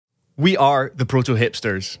We are the Proto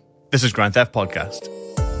Hipsters. This is Grand Theft Podcast.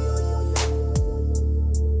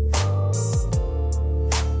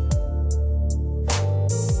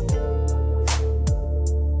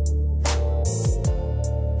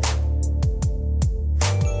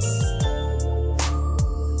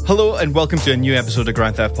 Hello and welcome to a new episode of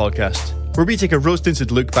Grand Theft Podcast, where we take a rose-tinted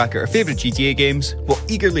look back at our favourite GTA games while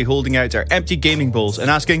eagerly holding out our empty gaming bowls and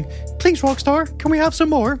asking, please Rockstar, can we have some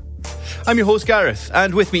more? I'm your host Gareth,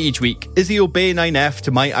 and with me each week is the Obey 9F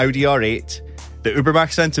to my Audi R8, the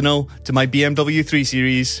Ubermax Sentinel to my BMW 3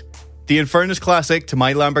 Series, the Infernus Classic to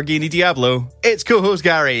my Lamborghini Diablo. It's co-host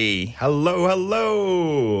Gary.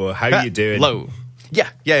 Hello. How you doing? Hello.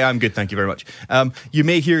 Yeah, I'm good, thank you very much. You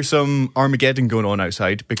may hear some Armageddon going on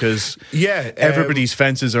outside because everybody's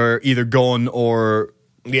fences are either gone or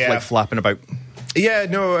like flapping about. Yeah,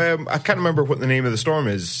 no, I can't remember what the name of the storm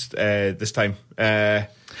is this time.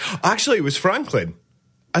 Actually, it was Franklin.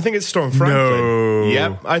 I think it's Storm Franklin. No.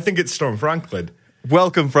 Yeah, I think it's Storm Franklin.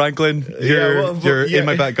 Welcome, Franklin. You're in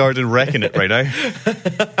my back garden wrecking it right now.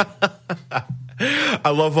 I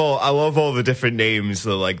love all the different names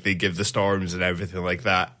that like they give the storms and everything like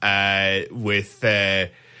that. What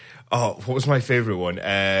was my favorite one?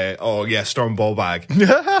 Storm Ballbag.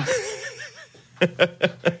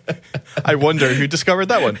 I wonder who discovered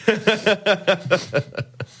that one.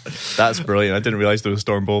 That's brilliant. I didn't realize there was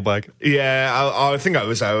Storm Ballbag. Yeah, I think I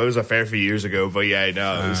was a fair few years ago, but yeah,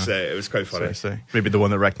 no, it was quite funny. Maybe the one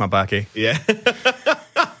that wrecked my back, eh? Yeah.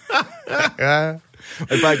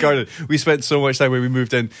 My back garden. We spent so much time when we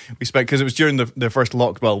moved in. Because it was during the first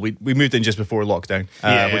we moved in just before lockdown,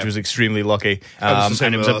 which was extremely lucky. It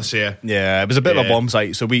was a bit of a bomb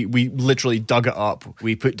site. So we literally dug it up.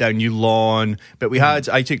 We put down new lawn, but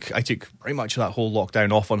I took pretty much that whole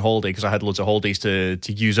lockdown off on holiday because I had loads of holidays to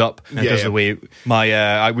use up. Because the way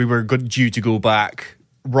we were due to go back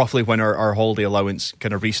roughly when our holiday allowance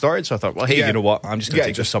kind of restarted. So I thought, well, hey, you know what? I'm just going to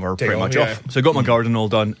take the summer pretty much off. So I got my garden all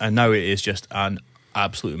done, and now it is just an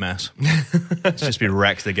absolute mess. It's just been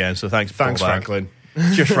wrecked again. So thanks Franklin.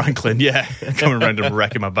 Cheers, Franklin. Yeah, coming around and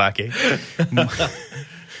wrecking my back. Eh?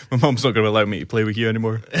 My mum's not going to allow me to play with you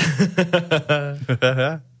anymore. Oh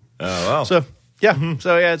wow. So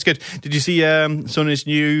it's good. Did you see Sony's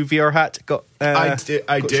new VR hat got? I did.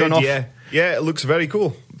 Off? Yeah, it looks very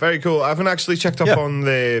cool. Very cool. I haven't actually checked up on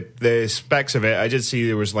the specs of it. I did see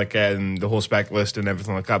there was like the whole spec list and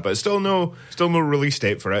everything like that, but still no release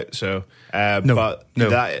date for it. So,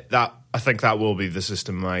 that I think that will be the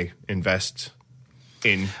system I invest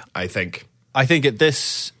in. I think at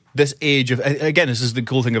this age of, again, this is the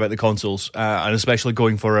cool thing about the consoles, and especially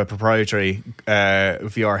going for a proprietary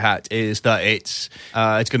VR hat, is that it's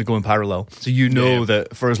going to go in parallel. So that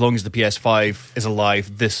for as long as the PS5 is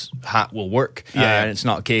alive, this hat will work. And it's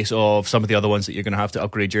not a case of some of the other ones that you're going to have to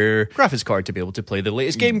upgrade your graphics card to be able to play the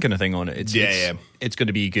latest game kind of thing on it. It's going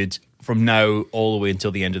to be good from now all the way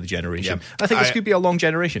until the end of the generation. I think this could be a long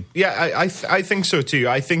generation. Yeah, I think so too.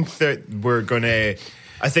 I think that we're going to...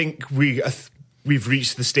 I think we've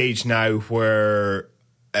reached the stage now where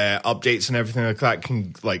updates and everything like that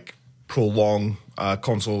can like prolong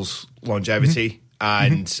consoles' longevity,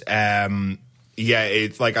 and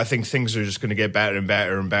it's like I think things are just going to get better and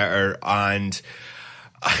better and better. And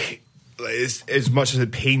as much as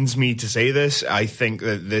it pains me to say this, I think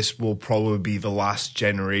that this will probably be the last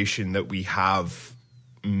generation that we have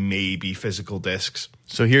maybe physical discs.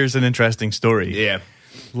 So here's an interesting story. Yeah,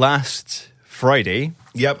 last Friday.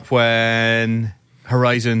 Yep. When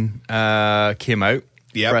Horizon came out.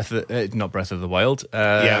 Yep. Not Breath of the Wild.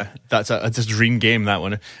 That's a dream game, that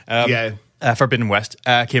one. Forbidden West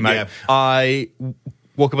came out. I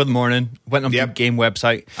woke up in the morning, went on the game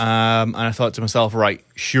website, and I thought to myself, right,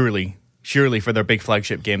 surely for their big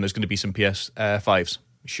flagship game, there's going to be some PS5s.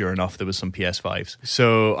 Sure enough, there was some PS5s.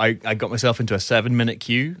 So I got myself into a 7-minute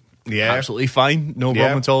queue. Yeah. Absolutely fine. No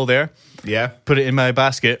problem at all there. Yeah. Put it in my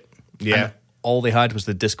basket. Yeah. And all they had was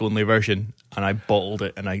the disc-only version, and I bottled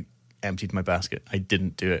it, and I emptied my basket. I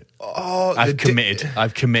didn't do it. Oh, I've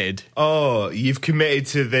committed. Oh, you've committed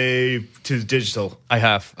to the digital. I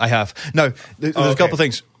have. Now, there's a couple of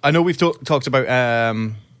things. I know we've talked about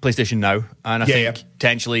PlayStation Now, and I think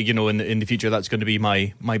potentially, in the future, that's going to be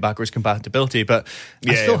my backwards compatibility. But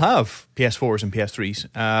I still have PS4s and PS3s.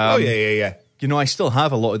 I still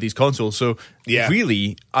have a lot of these consoles. So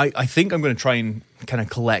really, I think I'm going to try and kind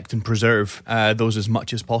of collect and preserve those as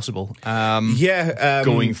much as possible.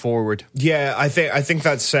 Going forward. Yeah, I think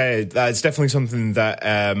that's definitely something that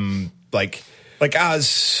like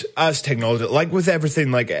as technology, like with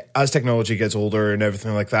everything, like as technology gets older and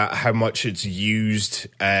everything like that, how much it's used,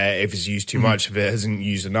 if it's used too much, if it isn't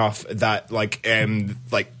used enough, that like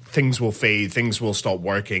things will fade, things will stop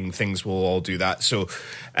working, things will all do that. So,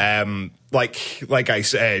 like I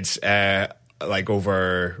said, like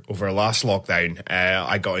over last lockdown,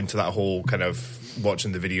 I got into that whole kind of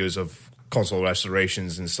watching the videos of console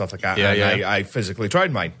restorations and stuff like that. I physically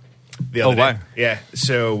tried mine the other day. Wow. Yeah.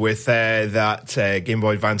 So with that Game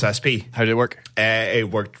Boy Advance SP. How did it work? It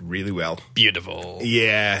worked really well. Beautiful.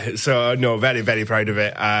 Yeah. So, no, very, very proud of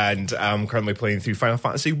it. And I'm currently playing through Final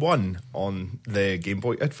Fantasy 1 on the Game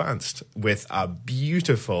Boy Advanced with a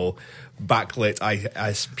beautiful backlit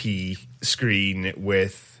ISP screen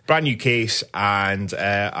with brand new case and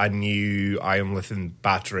a new ion lithium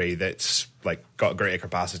battery that's like got greater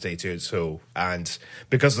capacity to it. So, and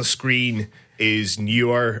because the screen is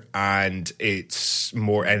newer and it's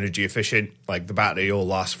more energy efficient, like the battery will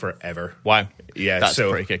last forever. Wow. Yeah, that's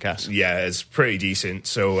so pretty kick-ass. Yeah, it's pretty decent.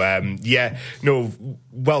 So well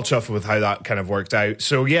chuffed with how that kind of worked out.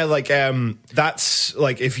 So yeah, like that's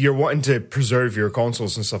like if you're wanting to preserve your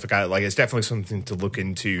consoles and stuff like that, like it's definitely something to look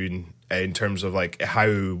into in terms of like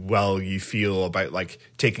how well you feel about like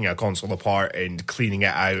taking a console apart and cleaning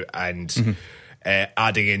it out and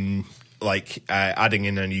adding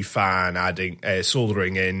in a new fan,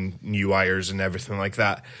 soldering in new wires and everything like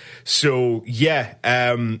that. So yeah,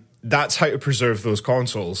 that's how to preserve those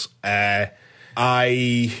consoles. I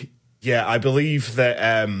believe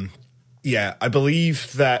that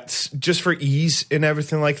just for ease and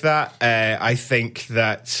everything like that, I think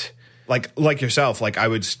that like yourself, like I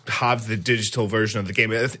would have the digital version of the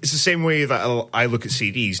game. It's the same way that I look at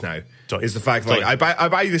CDs now. Totally. Is the fact like I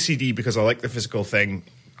buy the CD because I like the physical thing.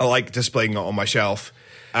 I like displaying it on my shelf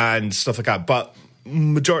and stuff like that. But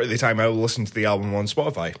majority of the time, I will listen to the album on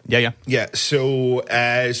Spotify. Yeah. So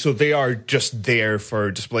they are just there for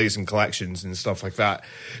displays and collections and stuff like that.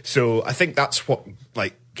 So I think that's what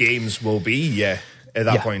like games will be. Yeah, at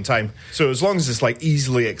that point in time. So as long as it's like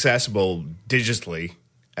easily accessible digitally,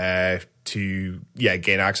 to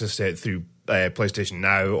gain access to it through PlayStation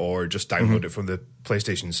Now or just download it from the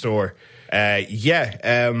PlayStation Store. I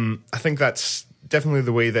think that's definitely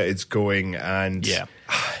the way that it's going, and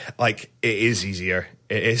like it is easier.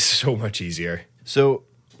 It is so much easier. So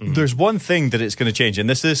there's one thing that it's going to change, and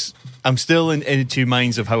this is I'm still in two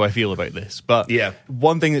minds of how I feel about this. But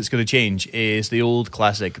one thing that's going to change is the old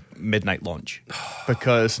classic midnight launch,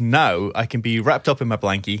 because now I can be wrapped up in my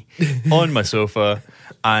blankie on my sofa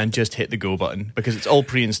and just hit the go button because it's all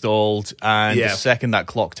pre-installed, and the second that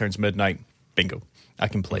clock turns midnight, bingo, I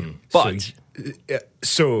can play. But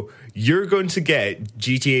so you're going to get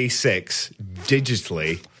GTA 6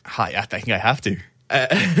 digitally. Hi, I think I have to.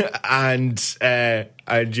 And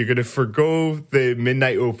you're going to forgo the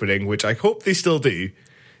midnight opening, which I hope they still do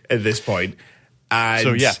at this point.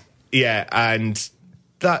 And and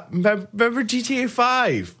that remember GTA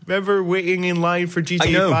 5? Remember waiting in line for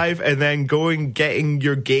GTA 5 and then getting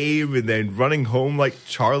your game and then running home like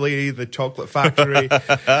Charlie the Chocolate Factory?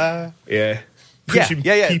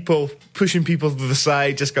 Pushing people to the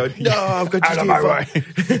side, just going, no, I've got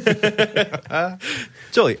GTA 5.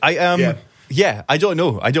 Totally. I don't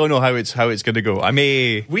know. I don't know how it's going to go. I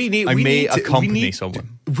may accompany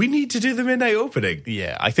someone. We need to do the midnight opening.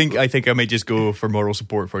 Yeah, I think I may just go for moral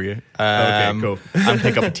support for you. Okay, cool. And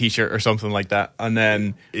pick up a T-shirt or something like that, and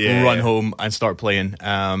then run home and start playing.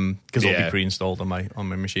 Because it'll be pre-installed on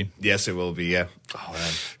my machine. Yes, it will be. Yeah. Oh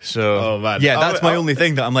man. So that's my only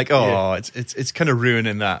thing that I'm like, it's kind of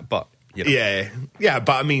ruining that, but. You know. Yeah,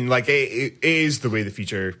 but I mean, like, it is the way the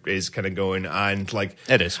future is kind of going, and like,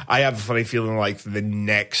 it is. I have a funny feeling like the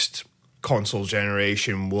next console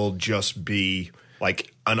generation will just be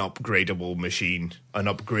like an upgradable machine, an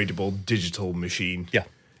upgradable digital machine. Yeah.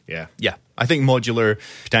 I think modular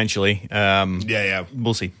potentially.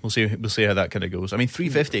 We'll see. We'll see how that kind of goes. I mean,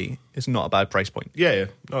 $350 is not a bad price point. Yeah,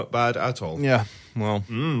 not bad at all. Yeah. Well,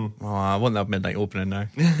 I want that midnight opening now.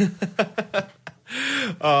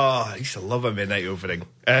 Oh, I used to love a midnight opening.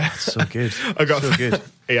 So good. I got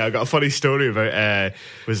a funny story about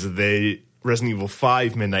was the Resident Evil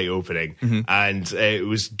 5 midnight opening, and it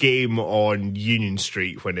was game on Union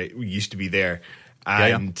Street when it used to be there,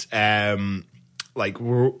 and like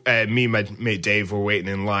me and my mate Dave were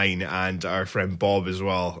waiting in line, and our friend Bob as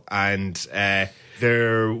well, and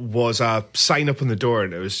there was a sign up on the door,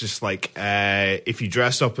 and it was just like, if you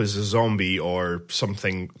dress up as a zombie or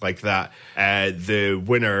something like that, the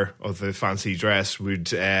winner of the fancy dress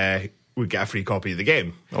would would get a free copy of the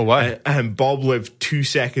game. Oh, wow. And Bob lived 2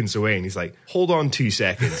 seconds away, and he's like, hold on 2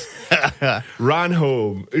 seconds. Ran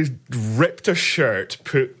home, ripped a shirt,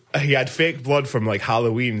 he had fake blood from like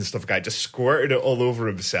Halloween and stuff like that, just squirted it all over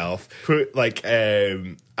himself, put like,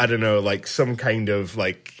 I don't know, like some kind of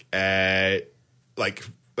like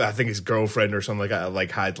I think his girlfriend or something like that, like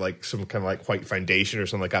had like some kind of like white foundation or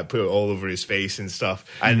something like that, put it all over his face and stuff.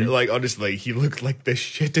 And like honestly, he looked like the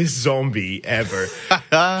shittest zombie ever.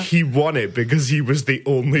 He won it because he was the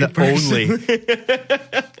only person.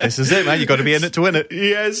 This is it, man. You got to be in it to win it.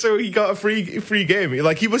 Yeah, so he got a free game.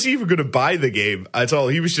 Like he wasn't even going to buy the game at all.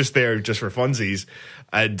 He was just there just for funsies.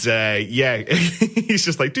 And yeah, he's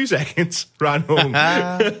just like 2 seconds, ran home.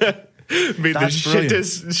 Made That's the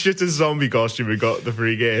shittest zombie costume and got the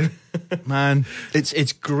free game. Man,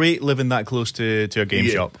 it's great living that close to a game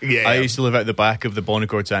shop. Yeah, I used to live out the back of the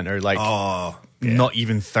Bonnecourt Centre, like not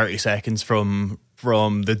even 30 seconds from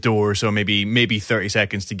the door, so maybe 30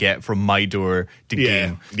 seconds to get from my door to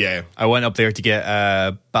game. Yeah. I went up there to get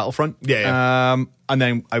Battlefront. Yeah. And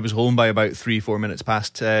then I was home by about 3-4 minutes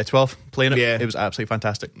past 12 playing it. Yeah. It was absolutely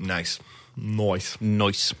fantastic. Nice.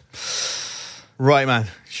 Right, man.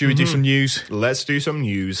 Should we do some news? Let's do some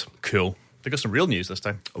news. Cool. We got some real news this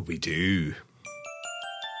time. Oh, we do.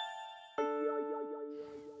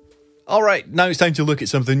 All right, now it's time to look at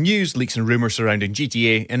some of the news, leaks and rumours surrounding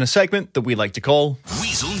GTA in a segment that we like to call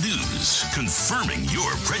Weasel News, confirming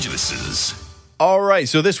your prejudices. All right,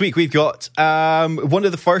 so this week we've got one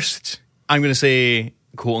of the first, I'm going to say,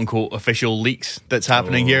 quote-unquote official leaks that's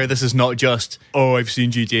happening here. This is not just, I've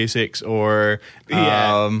seen GTA 6 or,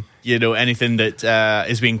 anything that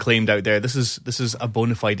is being claimed out there. This is a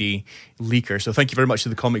bona fide leaker. So thank you very much to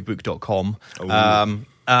thecomicbook.com,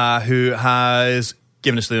 who has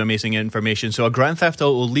given us the amazing information. So a Grand Theft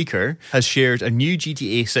Auto leaker has shared a new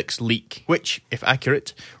GTA 6 leak, which, if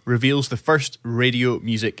accurate, reveals the first radio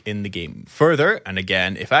music in the game. Further, and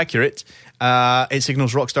again, if accurate, it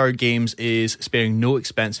signals Rockstar Games is sparing no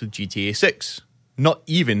expense with GTA 6, not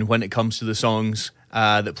even when it comes to the songs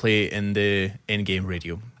that play in the in-game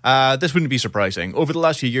radio. This wouldn't be surprising. Over the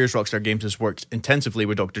last few years, Rockstar Games has worked intensively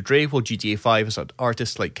with Dr. Dre, while GTA 5 has had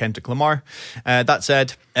artists like Kendrick Lamar. That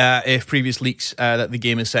said, if previous leaks that the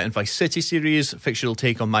game is set in Vice City series, fictional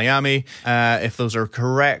take on Miami, if those are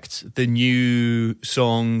correct, the new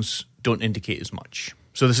songs don't indicate as much.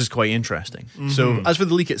 So this is quite interesting. So as for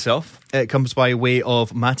the leak itself, it comes by way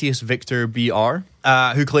of Matthias Victor BR,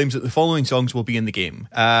 who claims that the following songs will be in the game.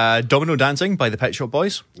 Domino Dancing by the Pet Shop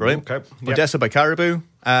Boys, right? Okay. Yep. Odessa by Caribou,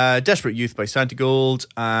 Desperate Youth by Santigold,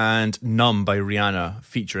 and Numb by Rihanna,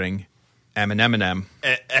 featuring Eminem.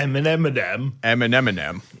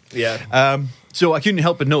 Eminem. Yeah. So I couldn't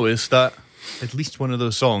help but notice that at least one of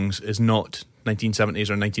those songs is not 1970s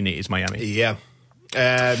or 1980s Miami. Yeah.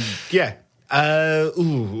 Yeah.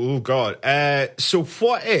 Oh God. So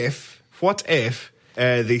what if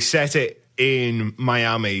they set it in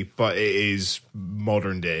Miami, but it is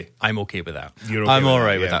modern day? I'm okay with that. You're okay I'm with all that,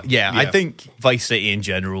 right with yeah. that. Yeah, I Yeah. think Vice City in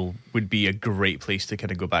general would be a great place to kind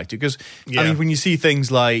of go back to, because Yeah. I mean, when you see things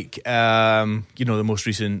like the most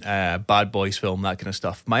recent Bad Boys film, that kind of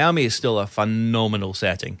stuff, Miami is still a phenomenal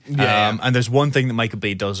setting. Yeah. And there's one thing that Michael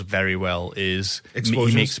Bay does very well is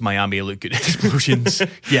Explosions. he makes Miami look good. Explosions.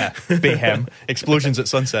 Yeah, Bayhem. Explosions at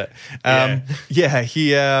sunset.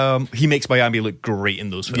 He makes Miami look great in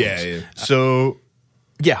those films. Yeah. So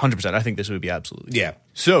yeah, 100%. I think this would be absolutely. Yeah.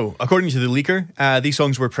 So, according to the leaker, these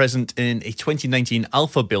songs were present in a 2019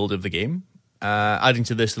 alpha build of the game. Adding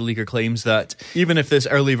to this, the leaker claims that even if this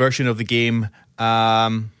early version of the game,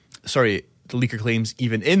 the leaker claims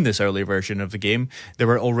even in this early version of the game, there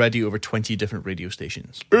were already over 20 different radio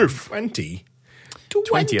stations. Oof. 20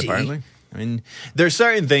 apparently. I mean, there's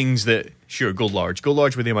certain things that, sure, go large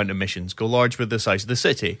with the amount of missions, go large with the size of the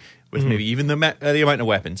city, with maybe even the amount of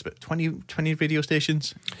weapons, but 20 radio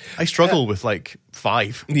stations? I struggle with like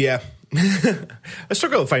 5. Yeah. I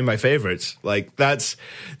struggle to find my favorites. Like that's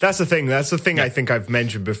the thing. That's the thing I think I've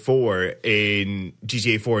mentioned before in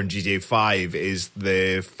GTA 4 and GTA 5 is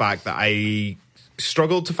the fact that I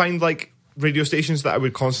struggled to find like radio stations that I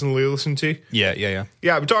would constantly listen to. Yeah.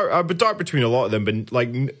 Yeah, I would dart between a lot of them, but like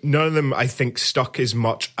none of them I think stuck as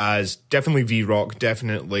much as definitely V-Rock,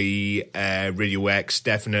 definitely Radio X,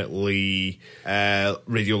 definitely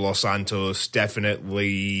Radio Los Santos,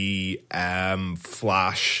 definitely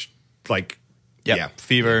Flash. Like, yeah.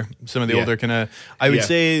 Fever, some of the older kind of. I would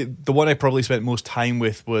say the one I probably spent most time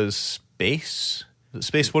with was Space. Was it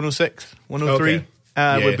Space 106, 103,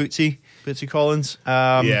 Okay. with Bootsy Collins.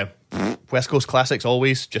 West Coast Classics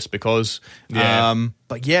always, just because. Yeah.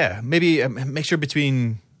 But yeah, maybe a mixture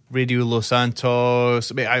between Radio Los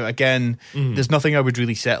Santos. I mean, again, there's nothing I would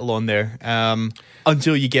really settle on there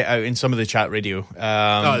until you get out in some of the chat radio.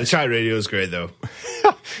 The chat radio is great, though.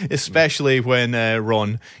 Especially when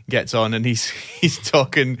Ron gets on and he's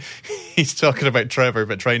talking about Trevor,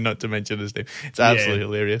 but trying not to mention his name. It's absolutely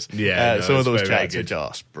hilarious. Yeah, some of those very, chats very are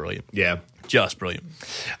just brilliant. Yeah. Just brilliant.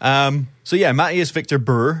 So yeah, Matthias Victor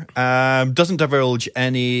Burr doesn't divulge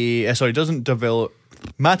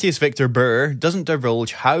Matthias Victor Burr doesn't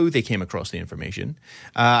divulge how they came across the information,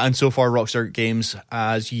 and so far Rockstar Games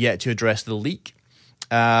has yet to address the leak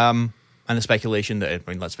and the speculation that, I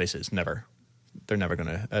mean, let's face it, they're never going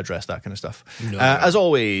to address that kind of stuff. No. As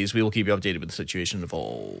always, we will keep you updated with the situation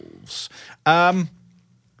evolves.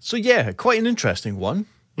 So yeah, quite an interesting one.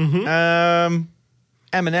 Mm-hmm.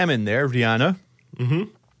 Eminem in there, Rihanna. Mm-hmm.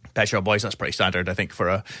 Pet Shop Boys, that's pretty standard, I think, for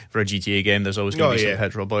a GTA game. There's always going to be some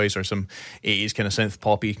Pet Shop Boys or some 80s kind of synth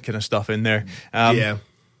poppy kind of stuff in there.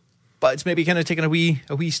 But it's maybe kind of taking a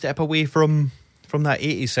wee step away from that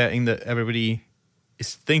 80s setting that everybody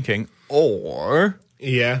is thinking. Or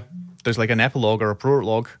there's like an epilogue or a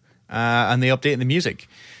prologue and they update the music.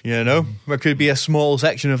 You know, there could be a small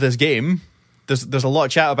section of this game. There's a lot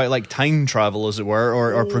of chat about like time travel, as it were,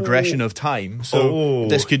 or progression of time. So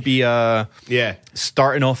this could be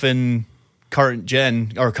starting off in current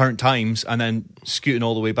gen or current times and then scooting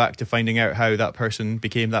all the way back to finding out how that person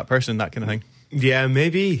became that person, that kind of thing. Yeah,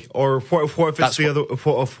 maybe. Or what if it's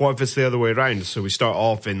what if it's the other way around? So we start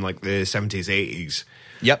off in like the 70s, 80s.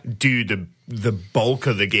 Yep. Do the bulk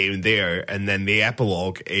of the game there, and then the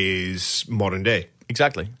epilogue is modern day.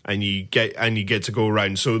 Exactly. And you get to go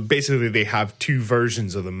around. So basically they have two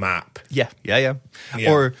versions of the map. Yeah.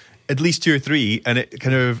 Or at least 2 or 3, and it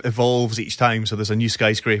kind of evolves each time. So there's a new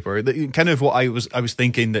skyscraper. Kind of what I was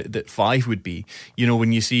thinking that 5 would be. You know,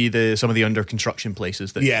 when you see some of the under construction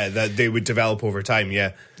places that they would develop over time.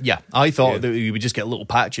 Yeah. I thought that we would just get little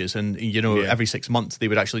patches, and every 6 months they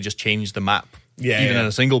would actually just change the map. Even in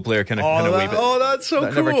a single player kind of way. But that's so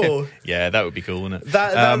cool. Yeah, that would be cool, wouldn't it?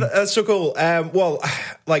 That's so cool. Well,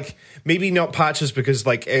 like maybe not patches, because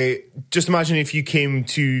like just imagine if you came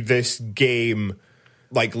to this game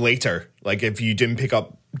like later, like if you didn't pick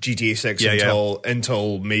up GTA 6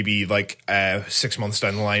 until maybe like 6 months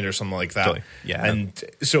down the line or something like that. Totally. Yeah, and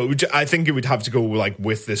so I think it would have to go like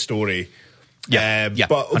with the story.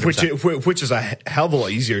 But which is a hell of a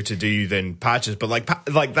lot easier to do than patches. But like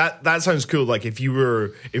that sounds cool. Like if you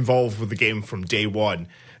were involved with the game from day one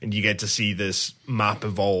and you get to see this map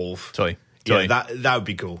evolve. Totally. Yeah, that would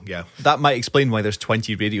be cool. Yeah, that might explain why there's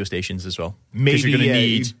 20 radio stations as well. Maybe you're going to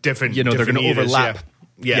need different. they're going to overlap.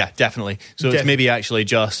 Yeah, definitely. So it's maybe actually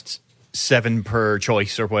just 7 per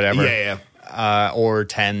choice or whatever. Or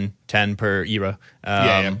 10 per era.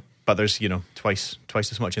 But there's twice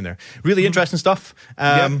as much in there. Really interesting stuff.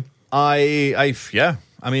 I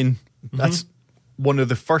mean, that's one of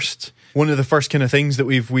the first kind of things that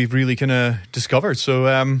we've really kind of discovered. So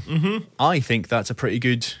I think that's a pretty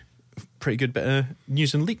good bit of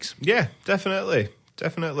news and leaks. Yeah, definitely.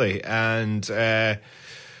 And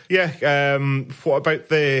what about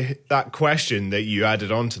that question that you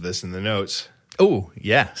added onto this in the notes? Oh,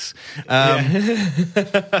 yes. Forgetting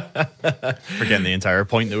the entire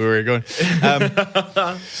point that we were going.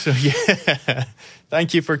 So, yeah.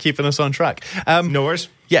 Thank you for keeping us on track. No worries.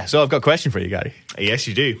 Yeah, so I've got a question for you, Gary. Yes,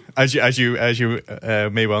 you do. As you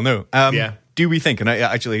may well know. Do we think, and I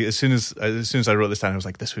actually, as soon as I wrote this down, I was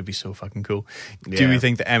like, this would be so fucking cool. Yeah. Do we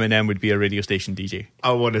think that Eminem would be a radio station DJ?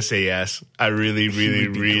 I want to say yes. I really, really,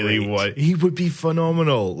 really want. He would be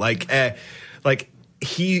phenomenal. Like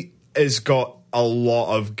he has got a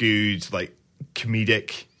lot of good, like,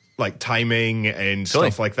 comedic, like, timing and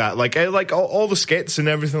stuff like that. Like all the skits and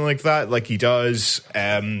everything like that. Like he does,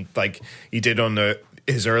 like he did on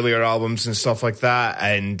his earlier albums and stuff like that.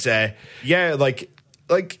 And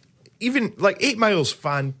like even like 8 Mile's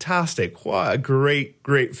fantastic. What a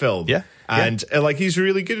great film. Yeah. And like he's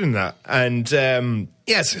really good in that. And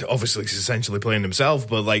yes, obviously he's essentially playing himself,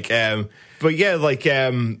 but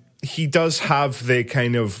he does have the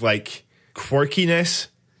kind of like quirkiness.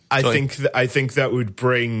 I think that would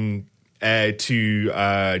bring to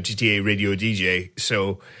GTA Radio DJ.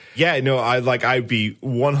 So yeah, no, I'd be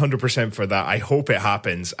 100% for that. I hope it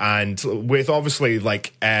happens. And with obviously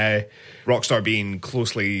like Rockstar being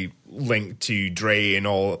closely linked to Dre and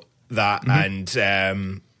all that, and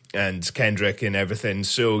Kendrick and everything.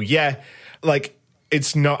 So yeah, like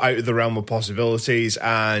it's not out of the realm of possibilities,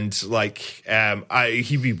 and like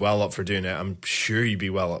he'd be well up for doing it. I'm sure he'd be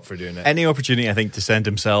well up for doing it. Any opportunity, I think, to send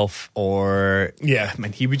himself, or Yeah. I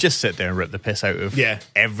mean, he would just sit there and rip the piss out of Yeah.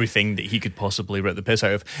 everything that he could possibly rip the piss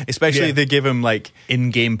out of. Especially Yeah. if they give him like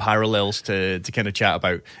in-game parallels to kind of chat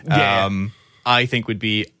about. Yeah. I think would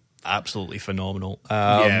be absolutely phenomenal.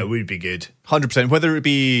 Yeah, it would be good. 100%. Whether it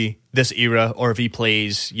be this era or if he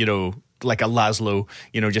plays, you know, like a Laszlo,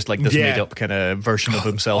 you know, just like this Yeah. made up kind of version of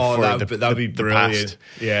himself. for that would be the brilliant. past.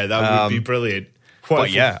 Yeah, that would be brilliant. What but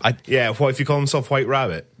if- yeah, what if you call himself White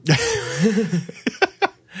Rabbit?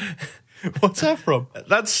 what's that from?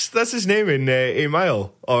 That's his name in 8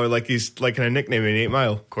 Mile, or like he's like a nickname in 8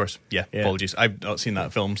 Mile. Of course, yeah. Yeah. Apologies, I've not seen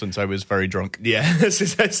that film since I was very drunk. Yeah,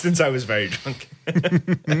 since I was very drunk.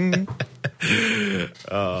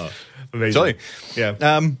 Amazing. Sorry.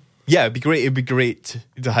 Yeah. Yeah, it'd be great. It'd be great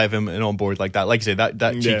to have him on board like that. Like I say,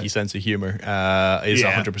 that cheeky Yeah. sense of humor is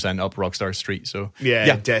Yeah. 100% up Rockstar Street. So Yeah,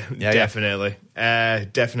 yeah. definitely.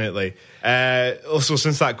 Definitely. Also,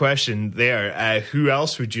 since that question there, who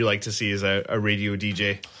else would you like to see as a radio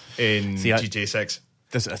DJ in GTA 6?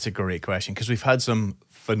 That's a great question because we've had some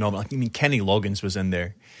phenomenal. I mean, Kenny Loggins was in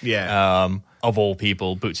there. Yeah. Of all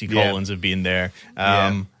people, Bootsy Yeah. Collins have been there.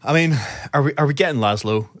 Yeah. I mean, are we getting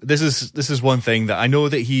Laszlo? This is one thing that I know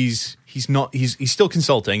that he's still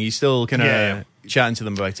consulting. He's still kind of Yeah. chatting to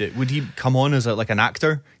them about it. Would he come on as like an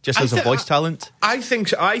actor, just as a voice talent? I think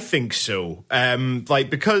so.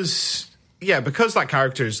 Because that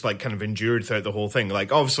character's like kind of endured throughout the whole thing.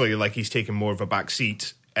 Like obviously, like he's taken more of a back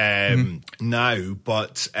seat now,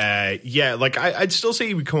 but like I'd still say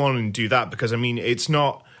he would come on and do that because I mean it's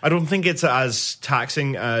not. I don't think it's as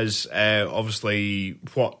taxing as obviously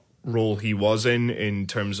what role he was in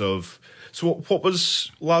terms of. So what was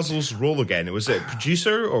Laszlo's role again? Was it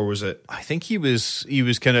producer or was it? I think he was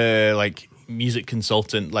kind of like music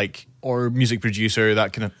consultant, like or music producer.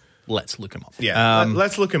 That kind of. Let's look him up. Yeah,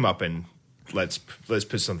 let's look him up and let's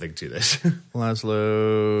put something to this.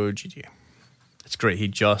 Laszlo GTA. It's great. He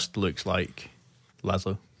just looks like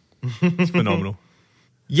Laszlo. It's phenomenal.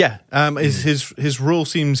 Yeah, his role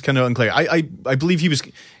seems kind of unclear. I believe he was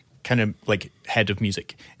kind of like head of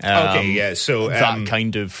music. Okay, yeah. So that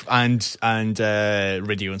kind of and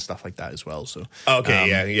radio and stuff like that as well. So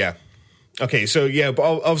okay, yeah. Okay, so yeah, but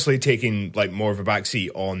obviously taking like more of a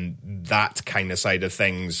backseat on that kind of side of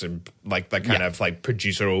things, and like that kind of like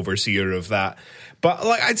producer overseer of that. But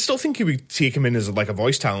like, I'd still think you would take him in as like a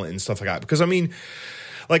voice talent and stuff like that because I mean.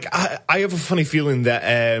 Like I have a funny feeling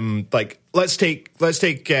that like let's take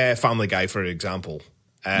Family Guy for example.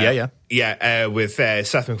 With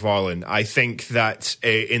Seth MacFarlane. I think that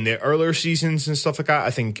in the earlier seasons and stuff like that,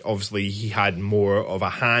 I think obviously he had more of a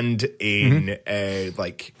hand in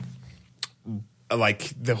like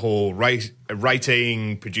the whole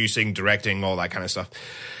writing, producing, directing, all that kind of stuff.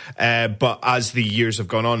 But as the years have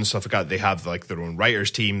gone on and stuff like that, they have like their own writers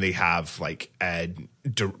team. They have like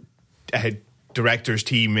director's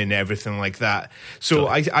team and everything like that. So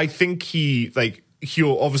I think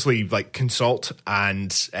he'll obviously like consult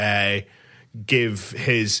and give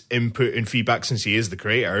his input and feedback since he is the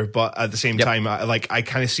creator. But at the same time, I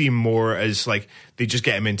kind of see him more as like they just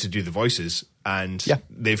get him in to do the voices, and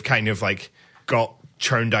they've kind of like got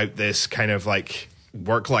churned out this kind of like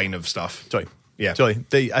work line of stuff. I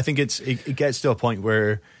think it gets to a point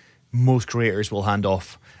where most creators will hand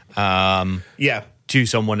off. To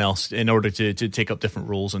someone else in order to take up different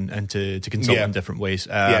roles and to consult in different ways.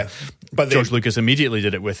 But George Lucas immediately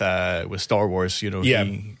did it with Star Wars. You know,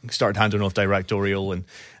 he started handing off directorial and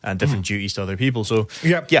different duties to other people. So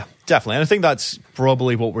yeah, definitely. And I think that's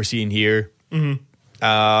probably what we're seeing here.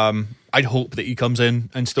 I'd hope that he comes in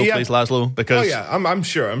and still plays Laszlo because I'm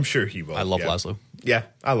sure he will. I love Laszlo. Yeah,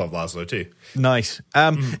 I love Laszlo too. Nice.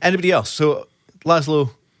 Anybody else? So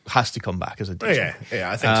Laszlo has to come back as a DJ. Yeah,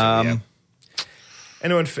 I think so. Yeah.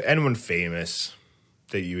 Anyone famous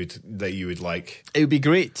that you would like? It would be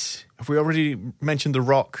great. Have we already mentioned The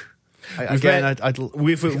Rock?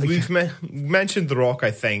 We've mentioned The Rock. I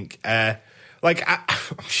think. I'm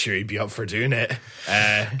sure he'd be up for doing it.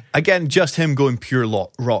 Again, just him going pure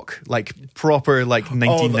rock, like proper, like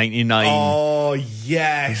 1999. Oh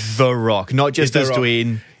yes, The Rock, not just as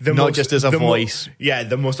Dwayne, not just as a voice.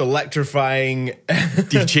 The most electrifying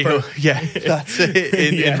DJ. Yeah, that's it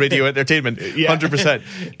in radio entertainment.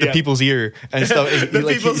 100%. The people's ear and stuff.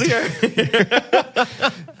 People's ear.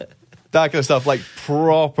 That kind of stuff, like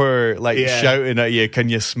proper, like shouting at you. Can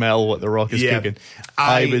you smell what The Rock is cooking?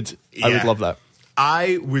 I would love that.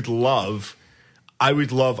 I would love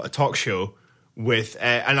a talk show with,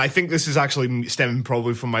 and I think this is actually stemming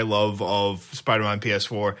probably from my love of Spider-Man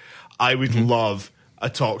PS4. I would love a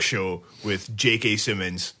talk show with J.K.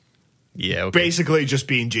 Simmons. Yeah, okay. Basically just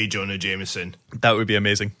being J. Jonah Jameson. That would be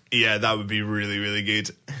amazing. Yeah, that would be really, really good.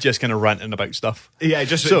 Just kind of ranting about stuff. Yeah,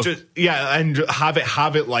 just and have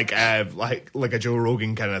it like a Joe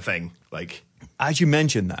Rogan kind of thing. Like, as you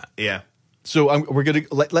mentioned that. Yeah. So we're gonna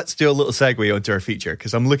let's do a little segue onto our feature,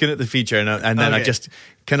 because I'm looking at the feature and then I just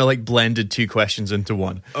kind of like blended two questions into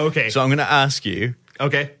one. Okay. So I'm going to ask you.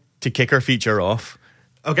 Okay. To kick our feature off.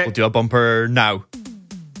 Okay. We'll do a bumper now.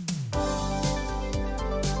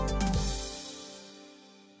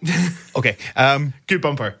 Okay. Good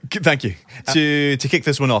bumper. Thank you. To kick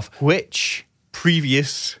this one off, which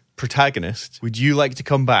previous protagonist would you like to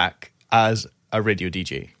come back as a radio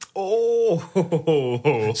DJ?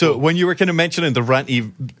 Oh, so when you were kind of mentioning the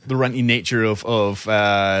ranty nature of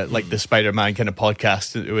like the Spider-Man kind of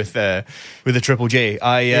podcast with the Triple J,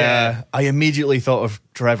 I immediately thought of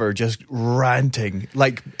Trevor just ranting,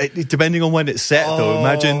 like depending on when it's set. Though,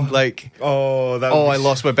 imagine like I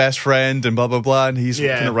lost my best friend and blah blah blah, and he's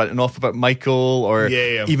kind of ranting off about Michael, or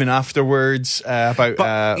even afterwards about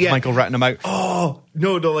Michael ratting him out. Oh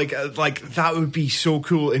no, like that would be so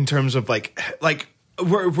cool in terms of like.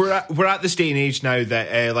 We're at this day and age now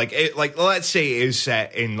that let's say it is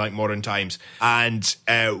set in like modern times, and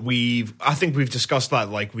I think we've discussed that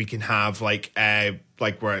like we can have like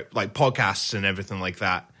we're like podcasts and everything like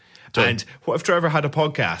that. Totally. And what if Trevor had a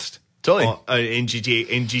podcast in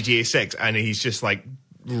GTA 6 and he's just like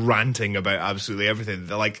ranting about absolutely everything?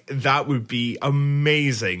 Like that would be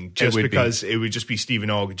amazing, just because it would just be Stephen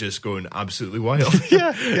Ogg just going absolutely wild.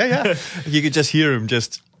 yeah. You could just hear him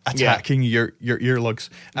just attacking your earlugs.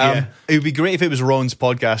 It would be great if it was Ron's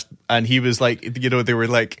podcast and he was like, they were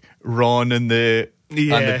like Ron and the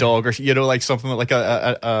dog, or like something like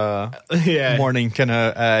a morning kind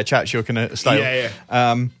of chat show kind of style.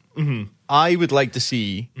 I would like to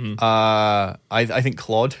see I think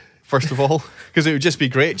Claude, first of all, because it would just be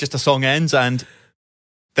great. Just a song ends and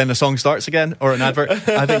then the song starts again, or an advert.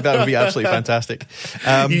 I think that would be absolutely fantastic.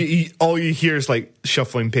 All you hear is like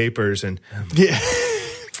shuffling papers and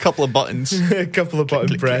couple of buttons. A couple of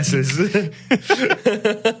button presses.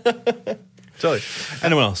 Sorry.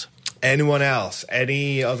 Anyone else?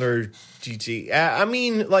 Any other GT? I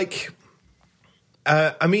mean,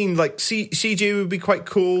 CJ would be quite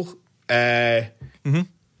cool. Yeah.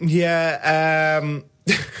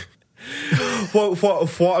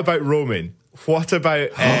 What about Roman? What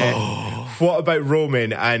about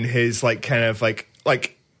Roman and his like kind of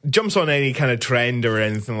like jumps on any kind of trend or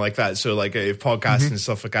anything like that? So like if podcasts and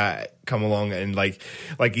stuff like that come along, and like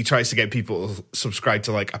he tries to get people to subscribe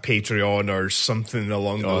to like a Patreon or something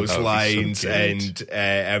along those lines, so and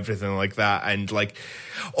everything like that, and like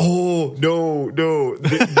you know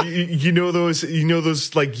those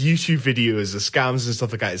like YouTube videos of scams and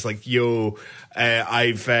stuff like that. It's like,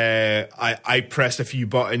 I pressed a few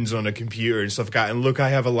buttons on a computer and stuff like that, and look, I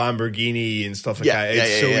have a Lamborghini and stuff like that.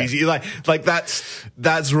 It's easy. Like that's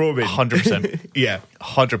Roman. 100%. Yeah.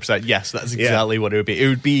 100%. Yes, that's exactly what it would be. It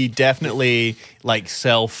would be definitely like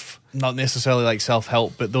not necessarily like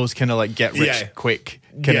self-help, but those kind of like get rich quick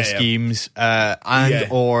kind of schemes,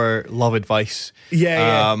 or love advice.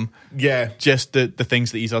 Just the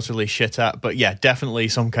things that he's utterly shit at. But yeah, definitely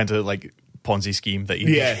some kind of like Ponzi scheme that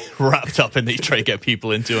he wrapped up and they try to get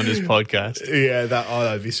people into on his podcast. Yeah,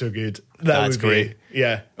 that'd be so good. That's great.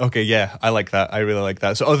 Yeah. Okay, yeah, I like that. I really like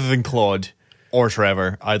that. So other than Claude or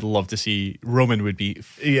Trevor, I'd love to see Roman would be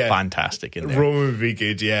fantastic in there. Roman would be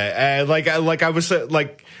good, yeah. Like I was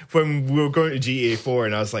like when we were going to GTA 4,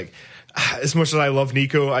 and I was like, as much as I love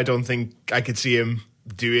Nico, I don't think I could see him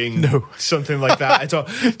doing something like that at all.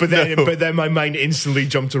 But then my mind instantly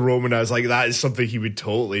jumped to Roman. I was like, that is something he would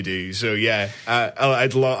totally do. So yeah,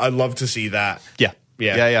 I'd love to see that. Yeah.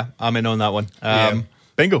 I'm in on that one.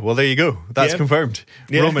 Bingo. Well, there you go. That's confirmed.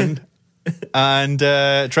 Yeah. Roman and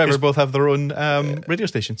Trevor both have their own radio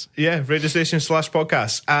stations. Yeah, radio stations /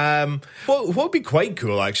 podcasts. What would be quite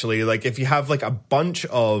cool, actually, like if you have like a bunch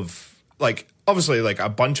of like, obviously like a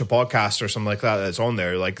bunch of podcasts or something like that that's on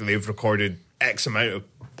there, like they've recorded X amount of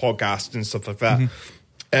podcasts and stuff like that,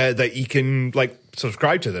 that you can like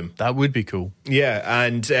subscribe to them. That would be cool. Yeah,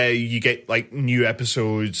 and you get like new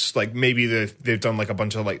episodes, like maybe they've done like a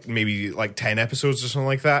bunch of like maybe like 10 episodes or something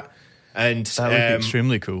like that. And that would be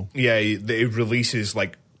extremely cool. Yeah, it releases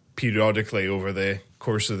like periodically over the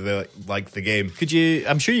course of the game.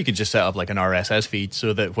 I'm sure you could just set up like an RSS feed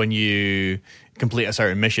so that when you complete a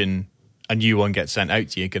certain mission, a new one gets sent out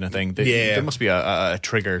to you, kind of thing. There must be a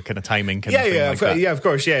trigger kind of timing kind of thing like that. Yeah, of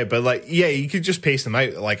course, yeah. But like, yeah, you could just pace them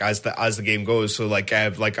out like as the game goes. So like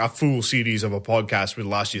a full series of a podcast would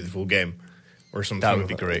last you the full game. or something. That would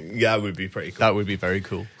be great. Yeah, that would be pretty cool. That would be very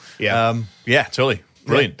cool. Yeah. Yeah, totally.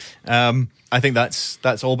 Brilliant. I think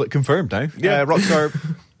that's all but confirmed now. Yeah.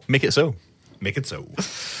 Rockstar, make it so. Make it so.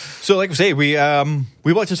 So, like we say, we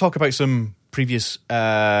want to talk about some previous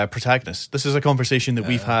protagonists. This is a conversation that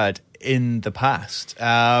we've had in the past.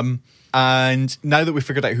 And now that we've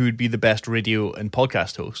figured out who would be the best radio and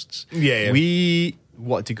podcast hosts, we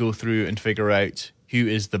want to go through and figure out who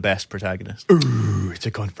is the best protagonist. Ooh, it's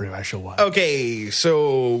a controversial one. Okay,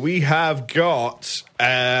 so we have got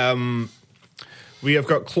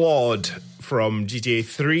Claude from GTA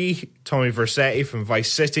 3, Tommy Vercetti from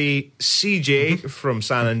Vice City, CJ from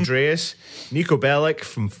San Andreas, Nico Bellic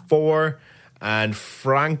from 4, and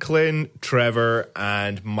Franklin, Trevor,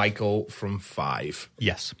 and Michael from 5.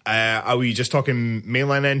 Yes. Are we just talking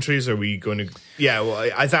mainline entries? Or are we going to... Yeah,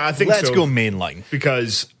 well, I think Let's so. go mainline.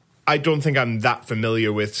 Because I don't think I'm that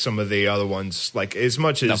familiar with some of the other ones. Like, as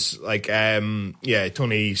much as,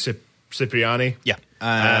 Tony Cipriani. Yeah.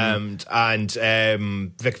 And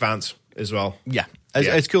Vic Vance as well. Yeah.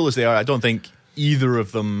 As cool as they are, I don't think either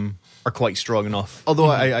of them are quite strong enough. Although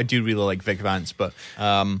I do really like Vic Vance, but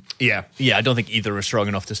I don't think either are strong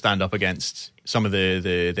enough to stand up against some of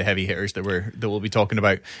the heavy hitters that we'll be talking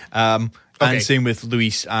about. And same with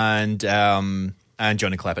Luis and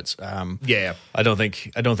Johnny Klepitz. I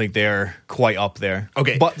don't think they're quite up there.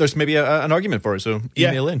 Okay, but there's maybe an argument for it. So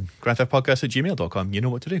email in grandtheftpodcast@gmail.com. You know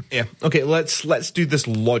what to do. Yeah. Okay. Let's do this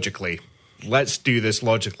logically. Science is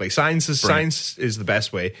the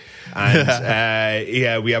best way.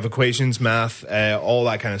 And we have equations, math, all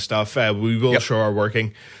that kind of stuff. We will show our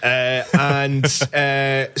working. So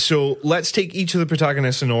let's take each of the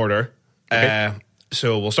protagonists in order. Okay.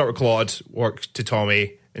 So we'll start with Claude, work to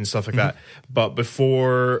Tommy and stuff like that. But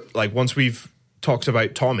before, once we've talked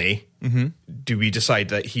about Tommy, do we decide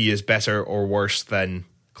that he is better or worse than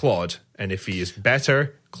Claude? And if he is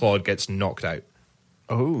better, Claude gets knocked out.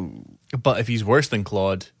 Oh. But if he's worse than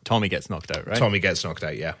Claude, Tommy gets knocked out, right? Tommy gets knocked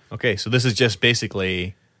out, yeah. Okay, so this is just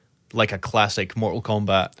basically like a classic Mortal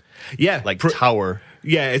Kombat tower.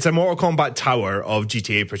 Yeah, it's a Mortal Kombat tower of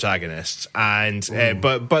GTA protagonists. And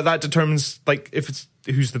but that determines if it's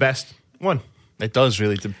who's the best one. It does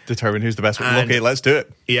really determine who's the best one. Okay, let's do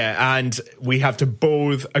it. Yeah, and we have to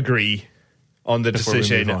both agree on the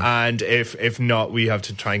decision. And if not, we have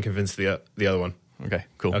to try and convince the other one. Okay,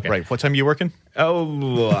 cool. Okay. Right, what time are you working?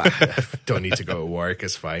 Oh, I don't need to go to work.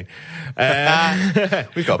 It's fine.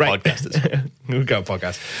 We've got a podcast. We've got a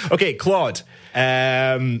podcast. Okay, Claude.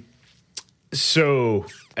 So,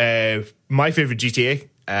 my favorite GTA,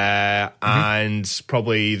 and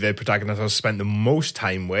probably the protagonist I've spent the most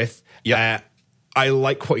time with. Yeah. I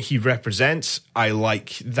like what he represents. I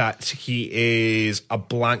like that he is a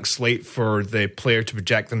blank slate for the player to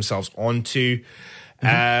project themselves onto.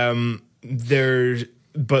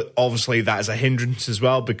 But obviously that is a hindrance as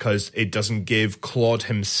well because it doesn't give Claude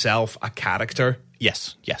himself a character.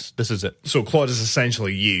 Yes, this is it. So Claude is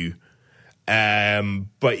essentially you. And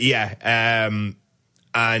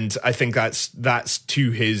I think that's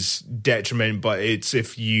to his detriment, but it's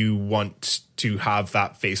if you want to have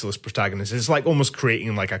that faceless protagonist. It's like almost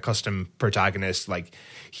creating like a custom protagonist.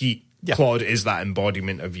 Claude is that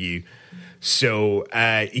embodiment of you. So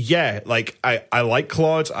I like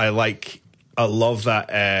Claude. I love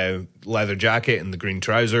that leather jacket and the green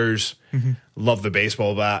trousers. Love the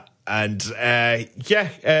baseball bat, and he's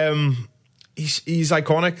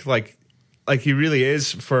iconic. Like he really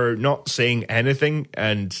is for not saying anything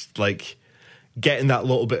and getting that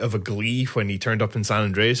little bit of a glee when he turned up in San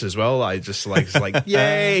Andreas as well. I just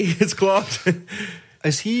yay, it's Claude.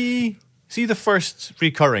 Is he the first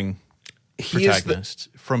recurring protagonist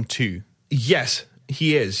from 2? Yes,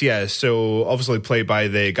 he is. Yeah, so obviously played by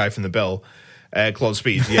the guy from The Bill, Claude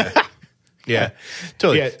Speed. Yeah, yeah,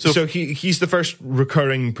 totally. Yeah, so he's the first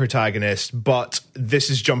recurring protagonist, but this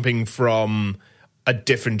is jumping from a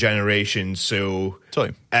different generation. So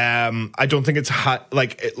totally. I don't think it's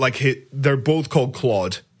they're both called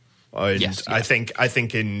Claude. And yes, yeah. I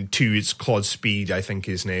think in 2 it's Claude Speed. I think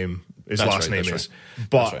his name, his last name is. Right.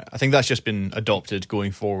 But I think that's just been adopted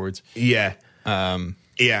going forward. Yeah.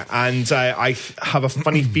 Yeah, and I have a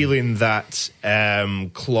funny feeling that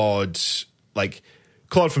Claude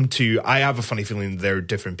from 2, I have a funny feeling they're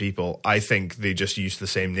different people. I think they just use the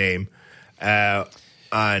same name,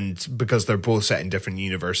 and because they're both set in different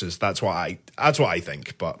universes, that's what I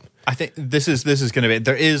think. But I think this is going to be.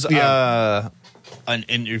 There is an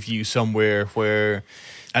interview somewhere where,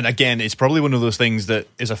 and again, it's probably one of those things that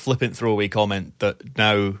is a flippant throwaway comment that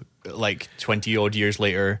now, 20 odd years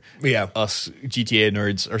later, us GTA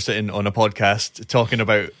nerds are sitting on a podcast talking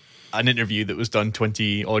about an interview that was done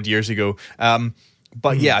 20 odd years ago.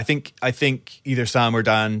 But yeah, I think either Sam or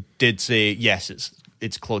Dan did say yes,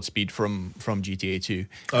 it's Claude Speed from GTA 2.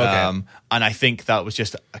 Okay. And I think that was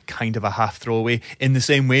just a kind of a half throwaway, in the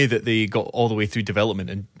same way that they got all the way through development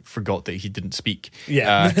and forgot that he didn't speak.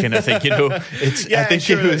 Yeah. Kind of thing, It's Yeah, I think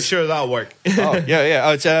sure, it was, sure that'll work.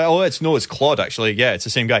 yeah. It's Claude actually. Yeah, it's the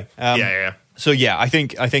same guy. Yeah. So yeah, I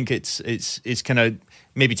think it's kind of,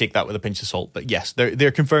 maybe take that with a pinch of salt. But yes,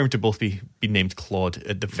 they're confirmed to both be named Claude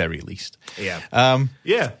at the very least. Yeah.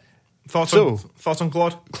 Yeah. Thoughts on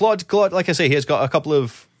Claude? Claude, like I say, he has got a couple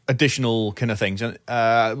of additional kind of things,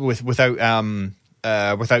 without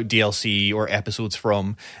DLC or episodes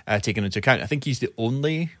from taken into account. I think he's the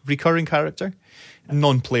only recurring character,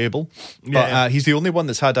 non-playable, but he's the only one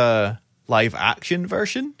that's had a live action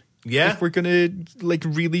version. Yeah, if we're gonna like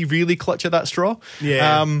really, really clutch at that straw.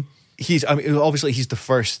 Yeah. Obviously he's the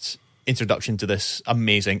first introduction to this,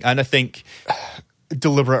 amazing, and I think,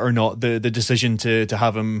 deliberate or not, the decision to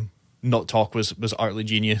have him not talk was utterly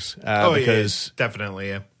genius. Because definitely,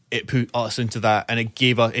 yeah. It put us into that, and it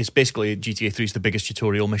gave us. It's basically GTA 3 is the biggest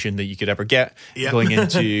tutorial mission that you could ever get, going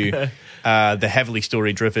into the heavily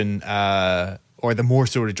story driven, or the more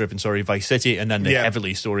story driven, Vice City, and then the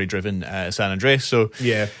heavily story driven San Andreas. So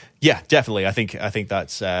yeah, definitely. I think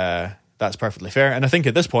that's perfectly fair, and I think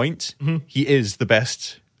at this point he is the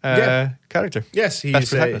best character. Yes, he's best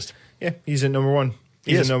protagonist. He's at number one.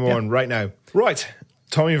 He's at number one right now. Right,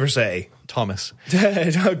 Tommy Vercetti. Thomas.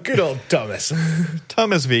 Good old Thomas.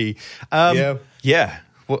 Thomas V. Yeah.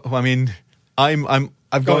 Well, I mean, I've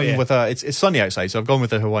gone with it's sunny outside, so I've gone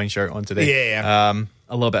with a Hawaiian shirt on today. Yeah.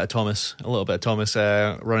 A little bit of Thomas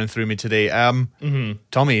running through me today.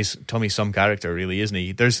 Tommy's some character, really, isn't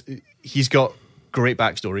he? He's got great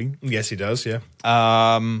backstory. Yes, he does. Yeah.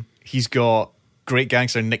 He's got great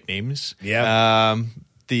gangster nicknames. Yeah.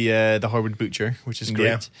 The Harwood Butcher, which is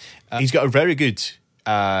great. Yeah. He's got a very good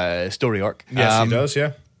story arc. Yes, he does.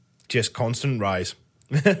 Yeah. Just constant rise.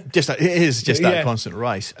 It is just that constant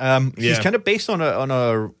rise. He's kind of based on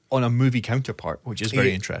a movie counterpart, which is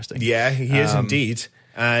very interesting. Yeah, he is indeed.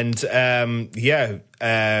 And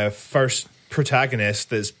first protagonist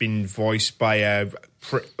that's been voiced by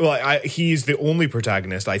he's the only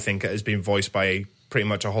protagonist I think that has been voiced by pretty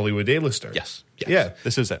much a Hollywood A-lister. Yes. Yeah,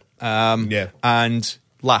 this is it. And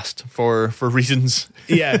last for reasons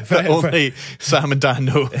that only Sam and Dan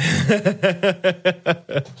know.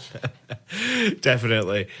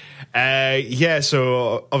 Definitely.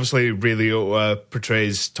 So obviously Ray Liotta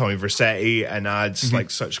portrays Tommy Vercetti and adds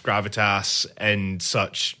like such gravitas and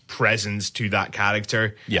such presence to that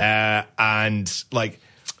character. And like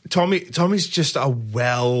Tommy's just a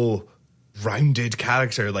well-rounded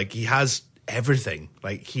character. Like he has everything.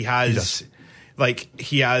 Like he has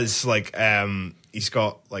he's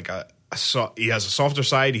got like he has a softer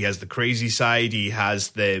side, he has the crazy side, he has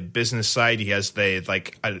the business side, he has the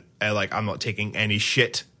I'm not taking any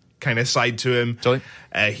shit kind of side to him. Totally.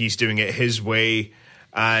 He's doing it his way,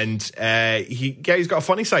 and he's got a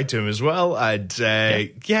funny side to him as well. And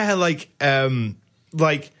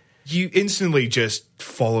you instantly just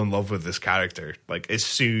fall in love with this character like as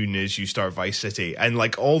soon as you start Vice City, and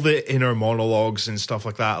like all the inner monologues and stuff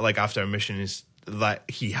like that, like after a mission is that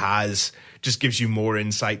he has, just gives you more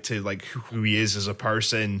insight to like who he is as a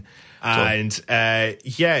person. And I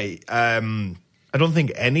don't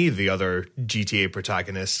think any of the other GTA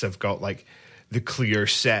protagonists have got like the clear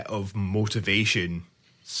set of motivation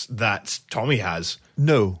that Tommy has.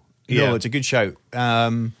 No, it's a good shout.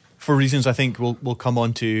 For reasons I think we'll come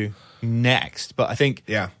on to next, but I think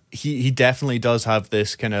he definitely does have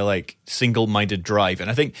this kind of like single-minded drive, and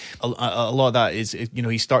I think a lot of that is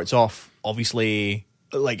he starts off obviously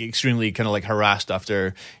like extremely kind of like harassed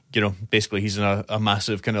after basically he's in a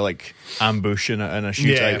massive kind of like ambush and a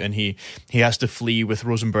shootout, and he has to flee with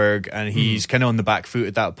Rosenberg, and he's kind of on the back foot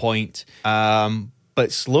at that point.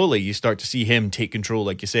 But slowly you start to see him take control,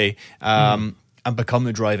 like you say, and become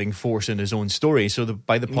the driving force in his own story. So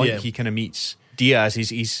by the point he kind of meets Diaz,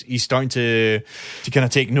 he's starting to kind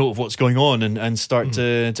of take note of what's going on and start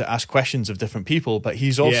to ask questions of different people. But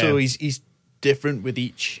he's also he's different with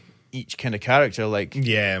each kind of character. Like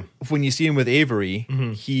when you see him with Avery,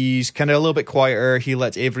 he's kind of a little bit quieter. He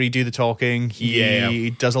lets Avery do the talking. He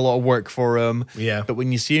does a lot of work for him. But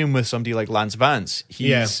when you see him with somebody like Lance Vance,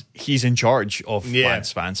 he's in charge of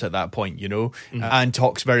Lance Vance at that point, and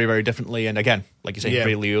talks very, very differently. And again, like you say,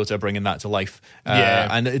 Ray Liotta bringing that to life.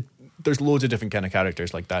 And there's loads of different kind of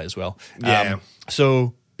characters like that as well.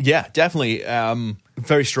 So definitely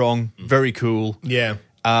very strong, very cool.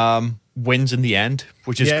 wins in the end,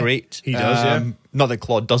 which is great. He does, yeah. Not that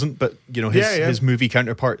Claude doesn't, but his movie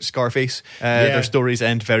counterpart Scarface, their stories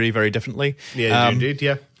end very, very differently. Yeah, indeed,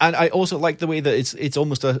 yeah. And I also like the way that it's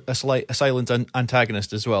almost a silent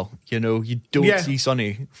antagonist as well. You don't see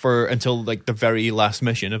Sonny until like the very last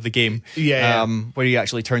mission of the game. Where he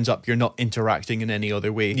actually turns up. You're not interacting in any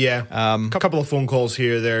other way. Yeah, a couple of phone calls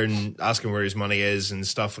here, there, and asking where his money is and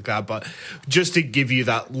stuff like that. But just to give you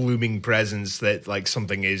that looming presence that like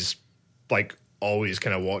something is like always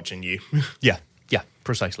kind of watching you. Yeah,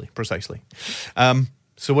 precisely.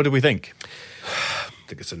 So what do we think? I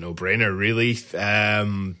think it's a no-brainer, really.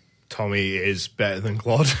 Tommy is better than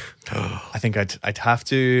Claude. I think I'd have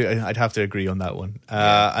to agree on that one.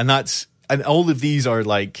 And all of these are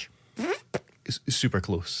like super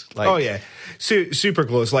close. Like, super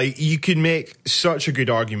close. Like you can make such a good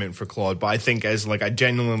argument for Claude, but I think as like a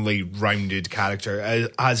genuinely rounded character,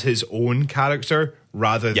 as his own character,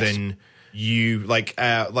 rather than you. Like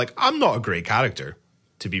I'm not a great character,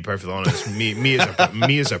 to be perfectly honest.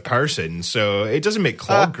 me as a person, so it doesn't make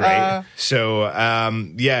Claude great.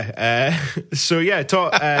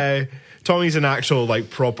 Tommy's an actual like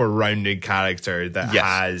proper rounded character that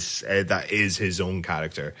that is his own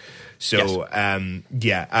character. So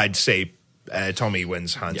I'd say Tommy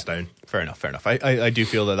wins hands down. Fair enough. I do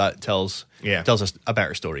feel that tells us a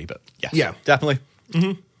better story, but definitely.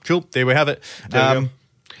 Mm-hmm. Cool. There we have it. There we go.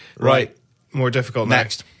 Right. More difficult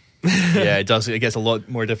next. Yeah, it does. It gets a lot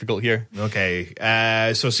more difficult here. Okay.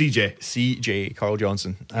 So CJ, Carl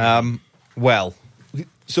Johnson. So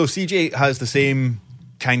CJ has the same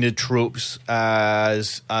kind of tropes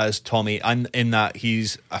as Tommy, and in that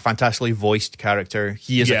he's a fantastically voiced character.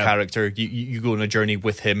 He is a character. You go on a journey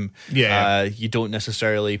with him. You don't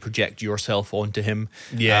necessarily project yourself onto him.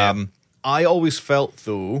 I always felt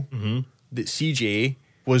though that CJ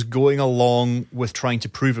was going along with trying to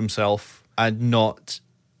prove himself and not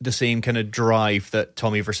the same kind of drive that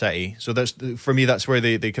Tommy Vercetti. So that's, for me, that's where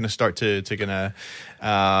they kind of start to kind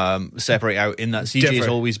of separate out, in that CJ is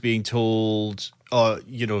always being told,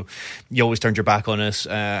 you always turned your back on us,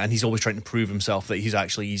 and he's always trying to prove himself that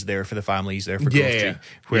he's there for the family, he's there for Grove Street.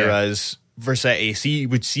 Whereas Vercetti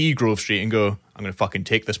would see Grove Street and go, I'm going to fucking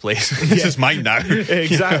take this place. This is mine now.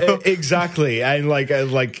 Exactly. And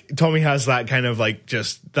like Tommy has that kind of like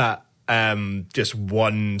just that just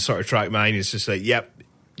one sort of track mind. It's just like,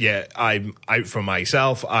 I'm out for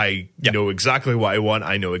myself. I know exactly what I want.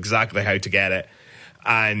 I know exactly how to get it.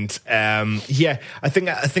 And I think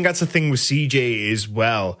that's the thing with CJ as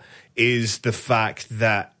well, is the fact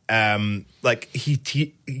that like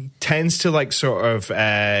he tends to like sort of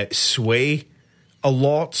sway a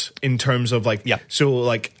lot in terms of like so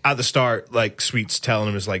like at the start, like Sweet's telling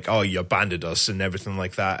him is like, oh, you abandoned us and everything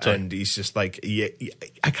like that. Sorry. And he's just like,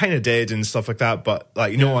 I kind of did and stuff like that, but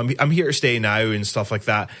like, no, I'm here to stay now and stuff like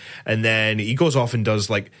that. And then he goes off and does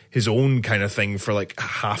like his own kind of thing for like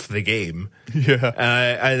half the game.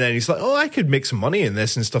 And then he's like, oh, I could make some money in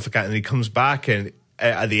this and stuff like that. And he comes back and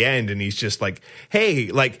at the end and he's just like,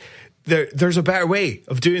 hey, like, there's a better way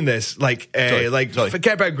of doing this.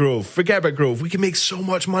 Forget about Grove. We can make so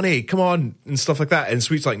much money. Come on, and stuff like that. And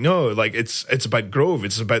Sweet's like, no, like it's about Grove.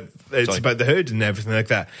 It's about the hood and everything like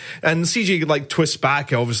that. And CJ like twists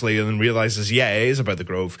back obviously and then realizes, it is about the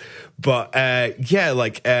Grove. But it's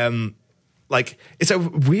a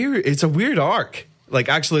weird arc. Like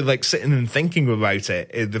actually like sitting and thinking about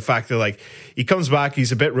it. The fact that like he comes back,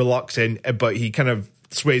 he's a bit reluctant, but he kind of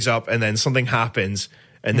sways up, and then something happens.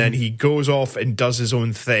 And then he goes off and does his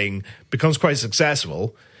own thing, becomes quite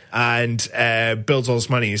successful, and builds all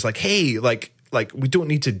this money. He's like, hey, like we don't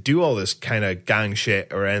need to do all this kind of gang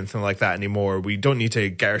shit or anything like that anymore. We don't need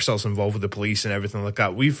to get ourselves involved with the police and everything like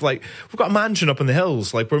that. We've got a mansion up in the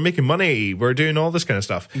hills. Like, we're making money. We're doing all this kind of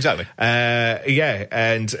stuff. Exactly.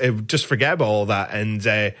 And just forget about all that.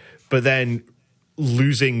 And but then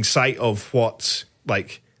losing sight of what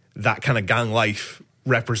like that kind of gang life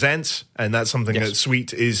represents, and that's something that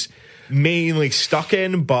Sweet is mainly stuck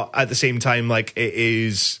in, but at the same time, like it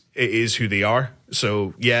is who they are.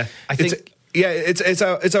 So I think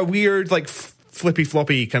it's a weird like flippy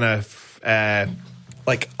floppy kind of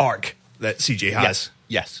like arc that CJ has.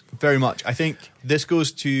 Yes, very much. I think this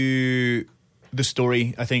goes to the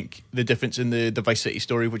story. I think the difference in the Vice City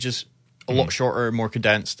story, which is a lot shorter, more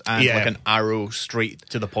condensed, and like an arrow straight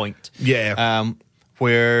to the point.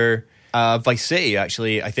 Where Vice City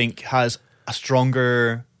actually, I think, has a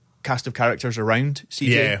stronger cast of characters around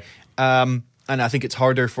CJ. And I think it's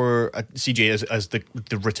harder for CJ as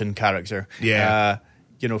the written character.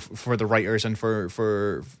 For the writers and for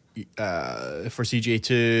CJ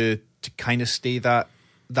to kind of stay that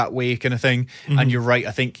that way kind of thing. And you're right.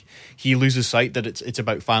 I think he loses sight that it's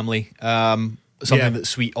about family. Something that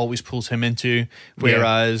Sweet always pulls him into,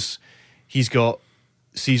 whereas he's got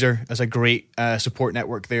Caesar as a great support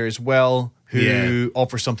network there as well, who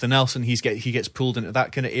offers something else, and he gets pulled into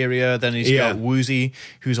that kind of area. Then he's got Woozy,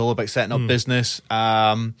 who's all about setting up business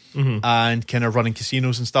and kind of running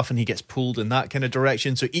casinos and stuff, and he gets pulled in that kind of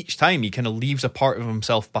direction. So each time he kind of leaves a part of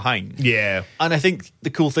himself behind. Yeah. And I think the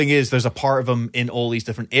cool thing is there's a part of him in all these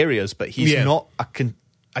different areas, but he's not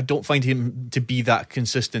I don't find him to be that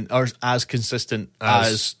consistent or as consistent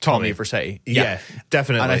as Tommy Vercetti. Yeah,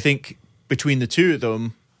 definitely. And I think between the two of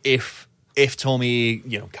them, if Tommy,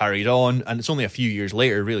 carried on, and it's only a few years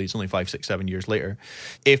later, really, it's only 5, 6, 7 years later,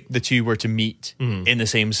 if the two were to meet in the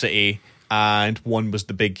same city and one was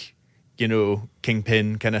the big,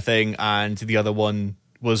 kingpin kind of thing and the other one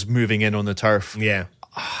was moving in on the turf. Yeah.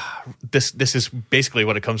 This is basically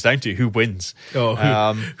what it comes down to. Who wins?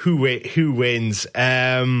 Oh, who wins?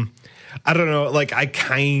 I don't know. Like, I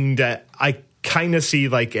kind of see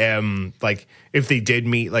like if they did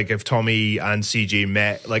meet, like if Tommy and CJ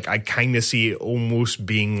met, like I kind of see it almost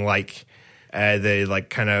being like the like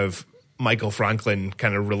kind of Michael Franklin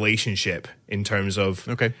kind of relationship in terms of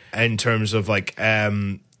like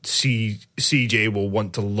CJ will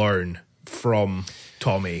want to learn from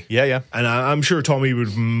Tommy. Yeah. And I'm sure Tommy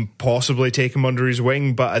would possibly take him under his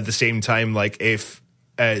wing, but at the same time, like if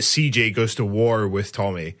CJ goes to war with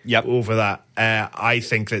Tommy over that, I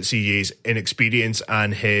think that CJ's inexperience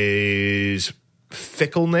and his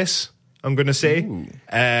fickleness, I'm going to say,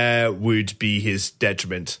 would be his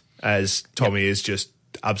detriment, as Tommy is just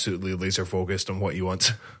absolutely laser focused on what he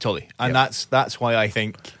wants. Totally. And that's why I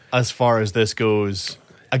think, as far as this goes,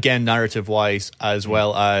 again, narrative wise, as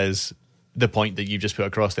well as the point that you just put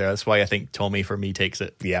across there, that's why I think Tommy for me takes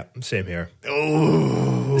it. Yeah, same here.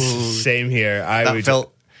 Oh, same here. It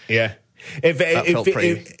felt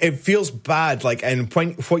pretty. It feels bad, like, and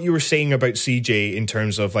what you were saying about CJ in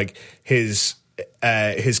terms of like his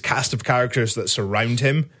cast of characters that surround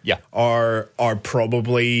him, are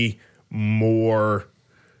probably more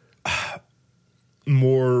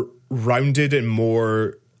rounded and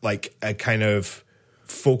more like a kind of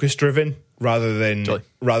focus driven. Rather than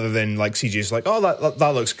like CJ's like, oh,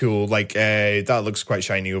 that looks cool, like that looks quite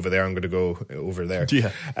shiny over there, I'm going to go over there.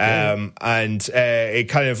 And it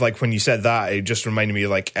kind of like when you said that, it just reminded me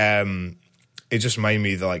like that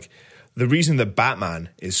like the reason that Batman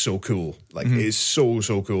is so cool, like is so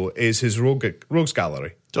cool, is his rogues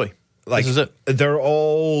gallery. Like, this is it. They're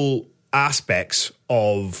all aspects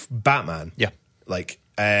of Batman. Yeah, like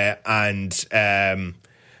and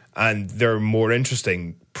they're more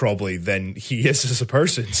interesting probably than he is as a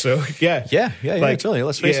person. So like, totally.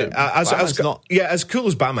 Let's face it. As cool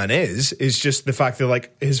as Batman is just the fact that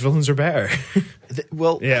like his villains are better.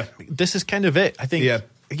 This is kind of it. I think.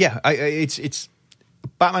 It's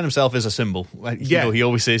Batman himself is a symbol. He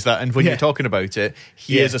always says that, and when you're talking about it,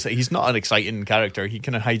 he's not an exciting character. He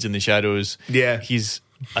kind of hides in the shadows. Yeah, he's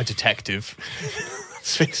a detective.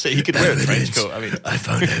 He could wear a trench coat. I mean, I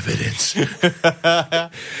found evidence.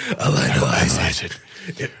 I'll analyze it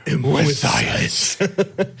with science.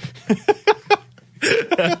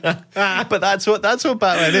 But that's what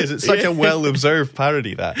Batman is. It's such a well observed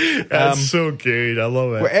parody. That's so good. I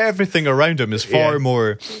love it. Where everything around him is far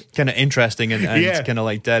more kind of interesting and kind of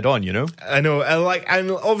like dead on. I know,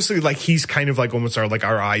 and obviously like he's kind of like almost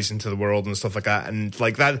our eyes into the world and stuff like that. And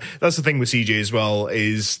like that's the thing with CJ as well,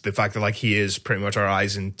 is the fact that like he is pretty much our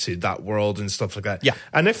eyes into that world and stuff like that. Yeah.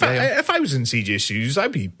 And if I was in CJ's shoes,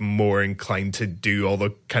 I'd be more inclined to do all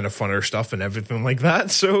the kind of funner stuff and everything like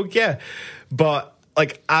that. So yeah. But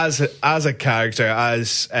like as a character,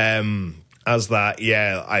 as that,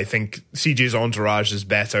 I think CJ's entourage is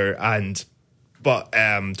better, but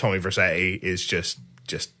Tommy Vercetti is just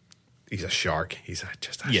he's a shark. He's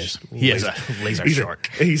just a he is a laser shark.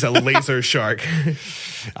 He's a laser shark.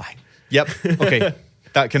 Yep. Okay,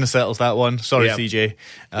 that kind of settles that one. Sorry, CJ.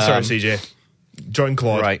 Sorry, CJ. Join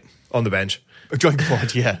Claude on the bench. Join Claude,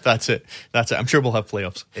 that's it. I'm sure we'll have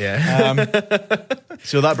playoffs. Yeah.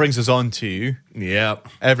 So that brings us on to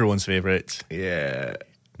everyone's favourite. Yeah.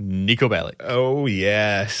 Nico Bellic. Oh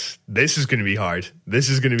yes. This is gonna be hard. This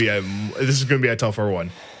is gonna be a tougher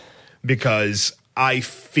one. Because I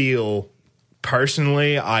feel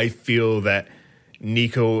that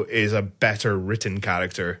Nico is a better written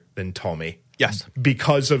character than Tommy. Yes.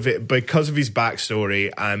 Because of his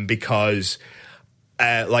backstory, and because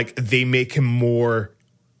like they make him more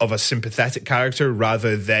of a sympathetic character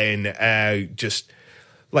rather than just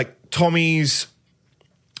like Tommy's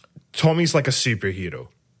like a superhero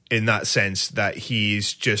in that sense, that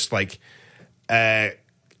he's just like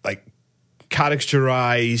like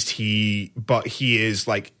characterized. But he is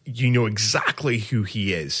like, you know exactly who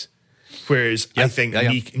he is. Whereas I think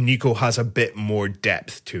Nico has a bit more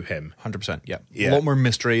depth to him. 100%. Yeah. A lot more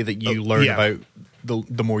mystery that you learn about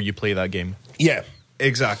the more you play that game. Yeah,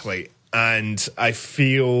 exactly. And I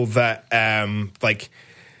feel that like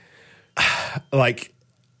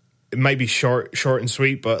it might be short and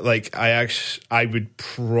sweet, but like I would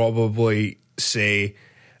probably say,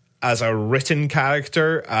 as a written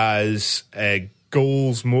character, as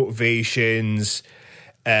goals, motivations,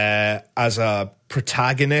 as a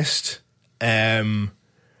protagonist, I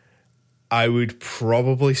would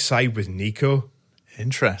probably side with Nico.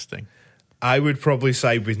 Interesting. I would probably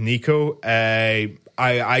side with Nico.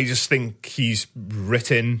 I just think he's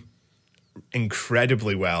written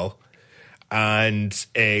incredibly well, and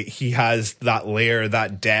he has that layer,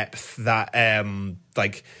 that depth, that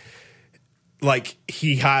like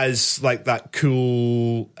he has like that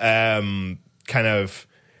cool kind of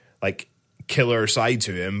like killer side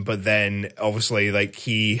to him, but then obviously like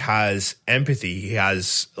he has empathy, he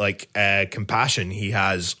has like compassion, he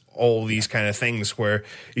has all these kind of things where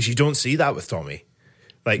you don't see that with Tommy.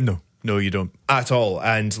 Like no, you don't at all.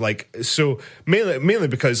 And like, so mainly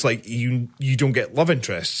because like you don't get love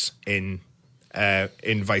interests in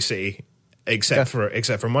Vice City except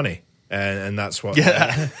for money. And that's what,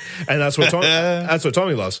 and that's what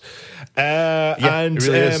Tommy loves. And it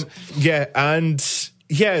really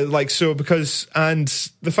is. Like, so because, and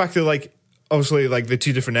the fact that like, obviously like the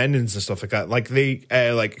two different endings and stuff like that, like they,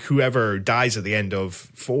 like whoever dies at the end of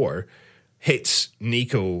 4 hits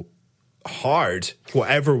Nico hard,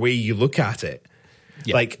 whatever way you look at it.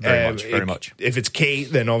 Yeah, like very much. If it's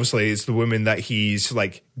Kate, then obviously it's the woman that he's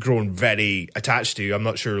like grown very attached to. I'm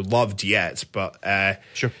not sure loved yet, but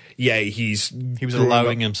sure. Yeah, he was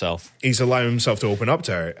allowing himself. He's allowing himself to open up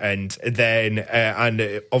to her, and then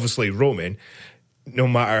and obviously Roman, no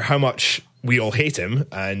matter how much we all hate him,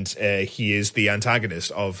 and he is the antagonist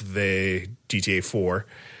of the GTA 4.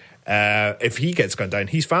 If he gets gunned down,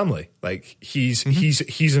 he's family. Like he's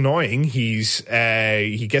annoying. He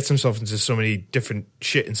gets himself into so many different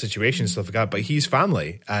shit and situations, stuff like that. But he's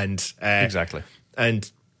family, and exactly.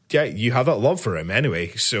 And yeah, you have that love for him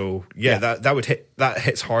anyway. So that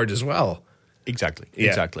hits hard as well. Exactly.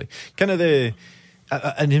 Kind of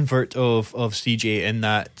an invert of CJ in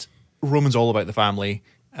that Roman's all about the family.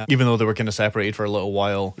 Even though they were kind of separated for a little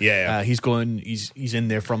while, he's in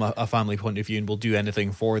there from a family point of view and will do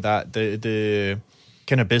anything for that. The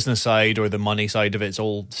kind of business side or the money side of it's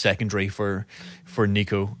all secondary for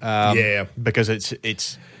Nico. Because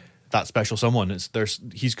it's that special someone.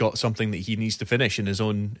 He's got something that he needs to finish in his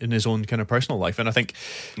own kind of personal life, and I think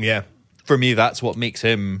for me that's what makes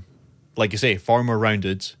him, like you say, far more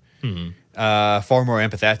rounded, far more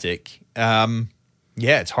empathetic.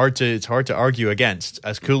 It's hard to argue against.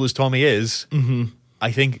 As cool as Tommy is,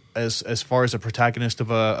 I think as far as a protagonist of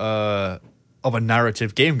a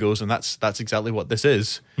narrative game goes, and that's exactly what this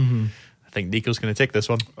is. I think Nico's going to take this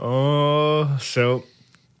one. Oh, so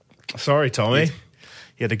sorry, Tommy.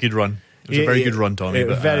 He had a good run. It was a very good run, Tommy.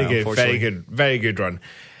 But, very good run.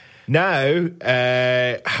 Now,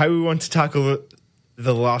 how we want to tackle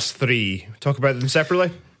the last 3? Talk about them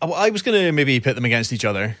separately. I was going to maybe pit them against each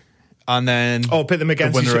other. And then pit them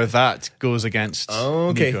against the winner of that goes against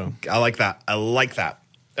Nico. I like that.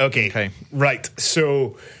 Okay. Right.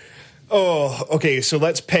 So, so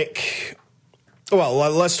let's pick. Well,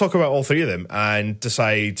 let's talk about all 3 of them and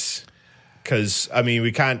decide. Because I mean,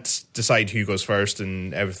 we can't decide who goes first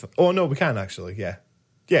and everything. Oh no, we can actually. Yeah.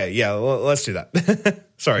 Let's do that.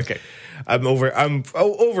 Sorry. Okay. I'm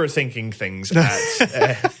overthinking things.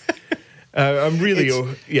 I'm really.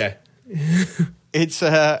 It's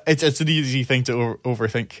an easy thing to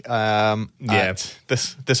overthink.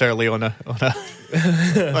 This early on a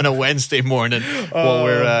on a Wednesday morning while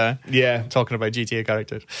we're talking about GTA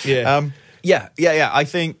characters. I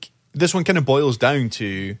think this one kind of boils down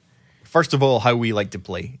to, first of all, how we like to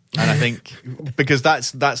play, and I think because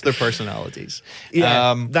that's their personalities.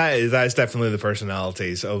 That is definitely the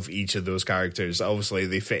personalities of each of those characters. Obviously,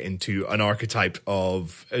 they fit into an archetype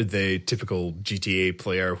of the typical GTA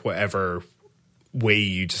player, whatever way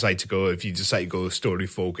you decide to go. If you decide to go story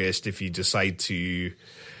focused, if you decide to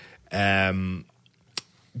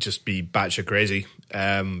just be batshit crazy,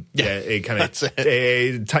 it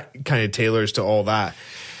kind of tailors to all that.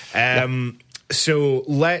 So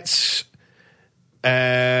let's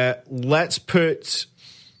put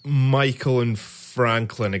Michael and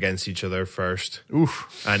Franklin against each other first.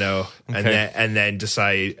 Oof, I know, okay. and then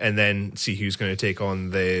decide, and then see who's going to take on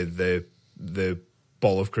the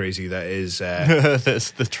ball of crazy that is that's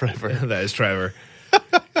the Trevor. That is Trevor.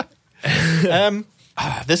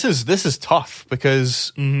 This is tough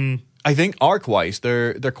because I think arc wise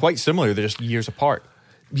they're quite similar. They're just years apart,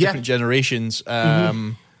 different generations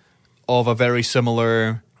of a very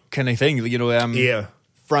similar kind of thing. You know,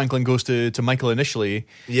 Franklin goes to Michael initially,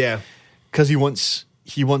 because he wants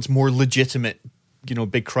more legitimate, you know,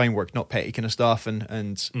 big crime work, not petty kind of stuff,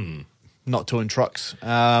 and not towing trucks.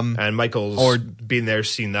 And Michael's been there,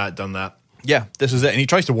 seen that, done that. Yeah, this is it, and he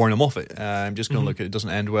tries to warn him off it. I'm just going to look at it; doesn't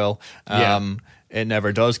end well. It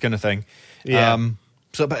never does, kind of thing.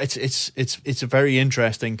 So, but it's a very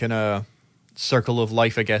interesting kind of circle of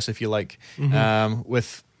life, I guess, if you like,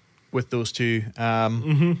 with those two.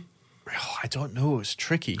 I don't know. It's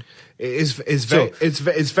tricky.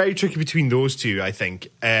 It's very tricky between those two. I think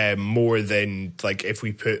more than like if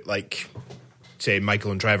we put like say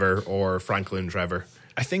Michael and Trevor or Franklin and Trevor.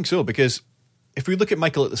 I think so, because if we look at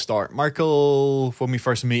Michael at the start, Michael, when we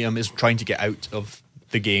first meet him, is trying to get out of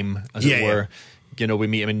the game, as it were. You know, we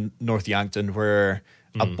meet him in North Yankton where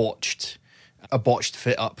a botched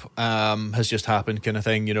fit up has just happened, kind of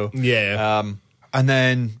thing, you know. And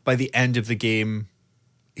then by the end of the game,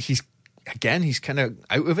 he's kind of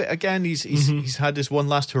out of it again. He's had this one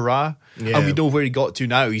last hurrah, and we know where he got to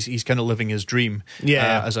now. He's kind of living his dream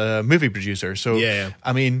as a movie producer. So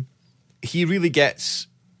I mean, he really gets.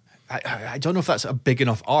 I don't know if that's a big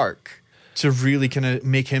enough arc to really kind of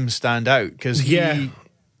make him stand out, because he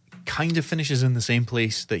kind of finishes in the same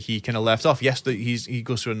place that he kind of left off. Yes, that he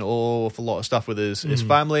goes through an awful lot of stuff with his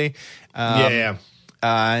family.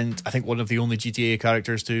 And I think one of the only GTA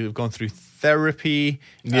characters to have gone through therapy,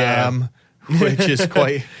 which is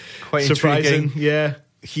quite surprising. Intriguing.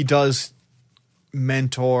 He does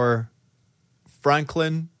mentor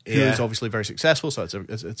Franklin, who is obviously very successful, so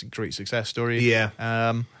it's a great success story.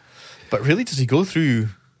 But really, does he go through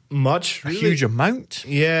much? A huge amount?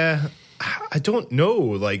 I don't know.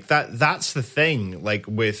 Like that's the thing. Like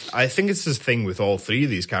I think it's this thing with all three of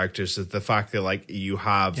these characters, is the fact that like you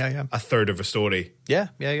have a third of a story.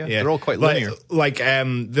 They're all quite linear.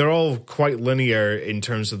 They're all quite linear in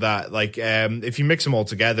terms of that. Like if you mix them all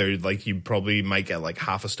together, like you probably might get like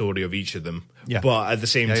half a story of each of them. But at the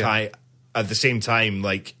same time,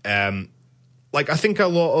 like I think a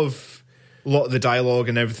lot of the dialogue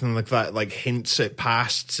and everything like that, like hints at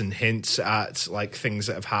pasts and hints at like things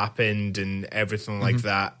that have happened and everything like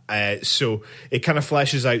that. So it kind of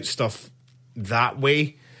fleshes out stuff that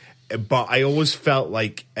way. But I always felt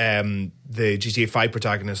like the GTA 5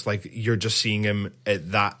 protagonist, like you're just seeing him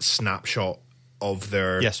at that snapshot of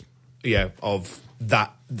their of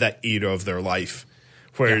that era of their life.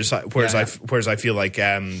 Whereas I feel like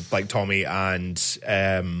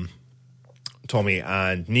Tommy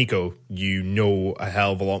and Nico, you know a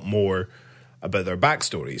hell of a lot more about their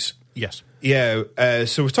backstories. Yes.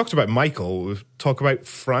 So we've talked about Michael. We've talked about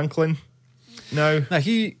Franklin now. Now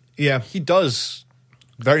he does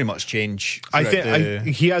very much change. I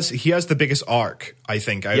think he has the biggest arc, I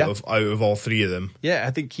think, out of all three of them. Yeah,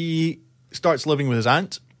 I think he starts living with his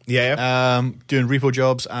aunt. Doing repo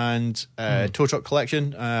jobs and tow truck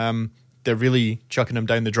collection. They're really chucking him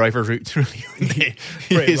down the driver route. Really, he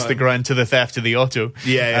is the grind to the theft of the auto.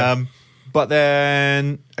 But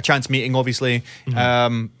then a chance meeting, obviously,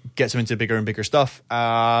 gets him into bigger and bigger stuff.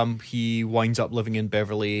 He winds up living in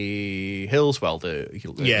Beverly Hills. Well, a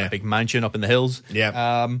big mansion up in the hills.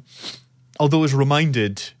 Although is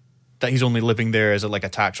reminded that he's only living there as a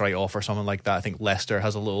tax write-off or something like that. I think Lester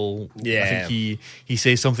has a little. I think he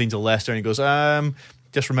says something to Lester and he goes,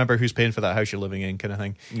 just remember who's paying for that house you're living in, kind of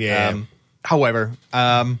thing. However,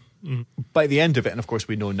 by the end of it, and of course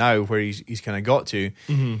we know now where he's kind of got to,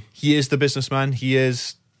 he is the businessman. He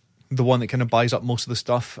is the one that kind of buys up most of the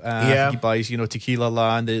stuff. He buys, Tequila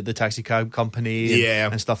Land, the taxi cab company,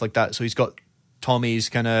 and stuff like that. So he's got Tommy's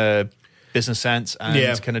kind of business sense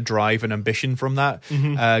and kind of drive and ambition from that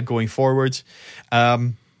going forwards.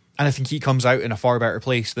 And I think he comes out in a far better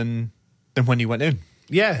place than when he went in.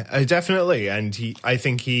 Yeah, definitely. And I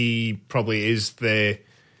think he probably is he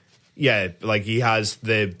has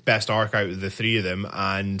the best arc out of the three of them.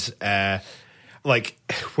 And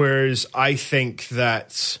whereas I think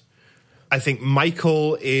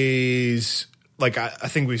Michael is I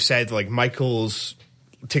think we've said Michael's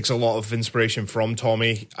takes a lot of inspiration from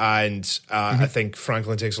Tommy, and I think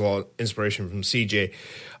Franklin takes a lot of inspiration from CJ.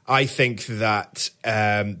 I think that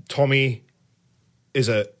Tommy's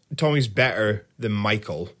better than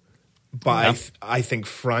Michael, but I think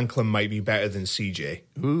Franklin might be better than CJ.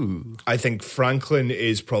 Ooh. I think Franklin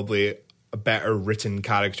is probably a better written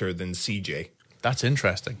character than CJ. That's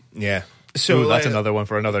interesting. Yeah. So that's another one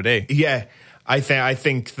for another day. Yeah. I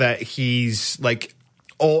think that he's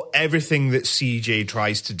everything that CJ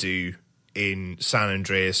tries to do in San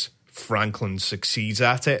Andreas, Franklin succeeds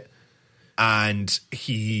at it, and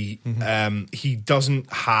he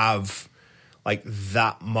doesn't have like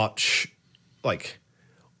that much like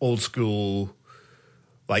old school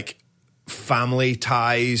like family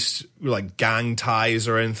ties, like gang ties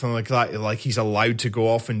or anything like that. Like he's allowed to go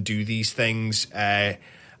off and do these things, he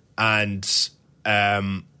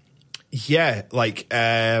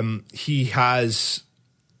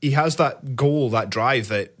has that goal, that drive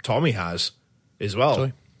that Tommy has as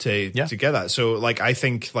well to get that. So like I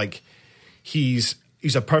think like he's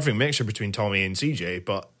a perfect mixture between Tommy and CJ,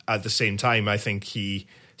 but at the same time I think he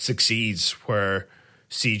succeeds where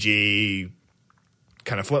CJ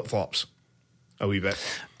kind of flip-flops a wee bit.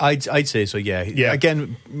 I'd say so, yeah.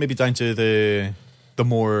 Again, maybe down to the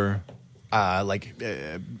more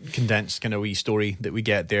condensed kind of wee story that we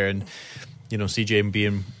get there, and you know, CJ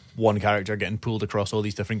being one character getting pulled across all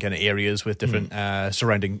these different kind of areas with different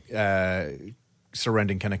surrounding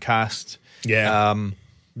kind of cast.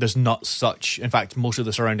 There's not such, in fact, most of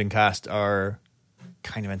the surrounding cast are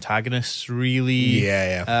kind of antagonists, really.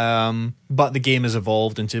 But the game has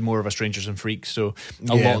evolved into more of a strangers and freaks, so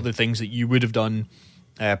a lot of the things that you would have done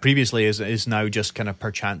previously is now just kind of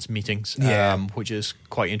perchance meetings, which is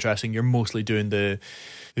quite interesting. You're mostly doing the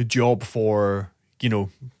job for, you know,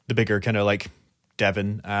 the bigger kind of like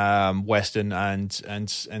Devon, Weston, and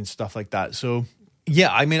stuff like that. So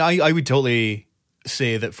yeah, I mean, I would totally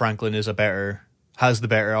say that Franklin has the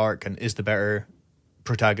better arc and is the better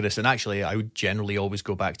protagonist, and actually I would generally always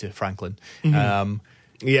go back to Franklin when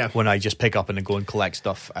I just pick up and go and collect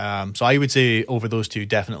stuff. So I would say over those two,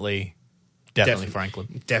 definitely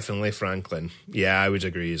Franklin. Definitely Franklin. Yeah, I would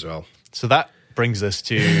agree as well. So that brings us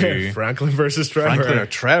to Franklin versus Trevor. Franklin or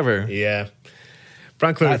Trevor. Yeah.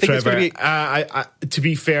 Franklin or Trevor. To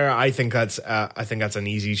be fair, I think that's an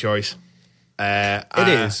easy choice. It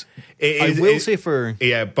is. I will say for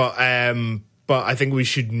but I think we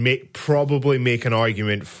should probably make an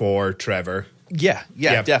argument for Trevor. Yeah,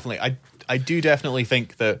 definitely. I do definitely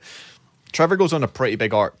think that Trevor goes on a pretty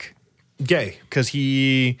big arc. Yeah, because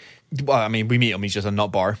we meet him. He's just a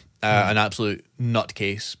nut bar, an absolute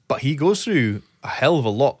nutcase. But he goes through a hell of a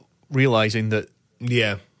lot, realizing that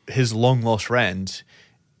his long lost friend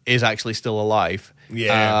is actually still alive.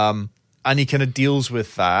 And he kind of deals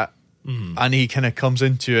with that. And he kind of comes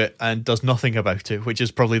into it and does nothing about it, which is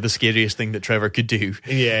probably the scariest thing that Trevor could do.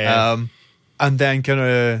 And then kind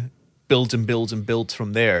of builds and builds and builds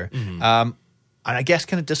from there. And I guess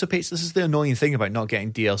kind of dissipates. This is the annoying thing about not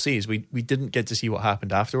getting DLCs. We didn't get to see what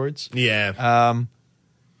happened afterwards. You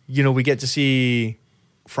know, we get to see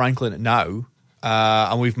Franklin now,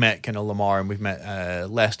 and we've met kind of Lamar, and we've met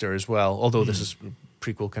Lester as well. Although this is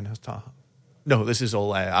prequel kind of stuff. No, this is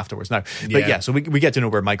all afterwards now. But so we get to know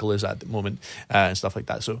where Michael is at the moment and stuff like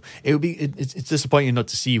that. So it's disappointing not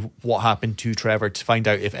to see what happened to Trevor, to find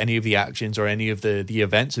out if any of the actions or any of the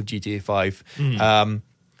events of GTA 5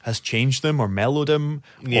 has changed them or mellowed him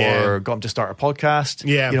or got him to start a podcast.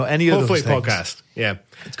 You know, any of those things. Hopefully podcast. Yeah.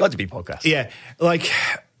 It's got to be podcast. Yeah. Like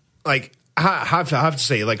I have to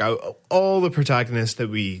say, like, all the protagonists that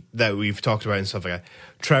we've talked about and stuff like that,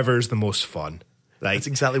 Trevor's the most fun. Like, that's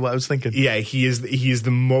exactly what I was thinking. Yeah, he is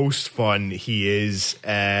the most fun. He's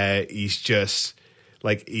just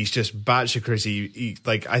batshit crazy.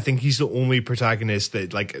 I think he's the only protagonist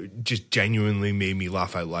that like just genuinely made me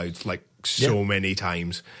laugh out loud like so many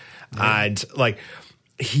times. And like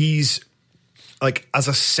he's like, as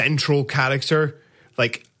a central character,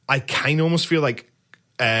 like I kind of almost feel like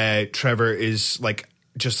Trevor is like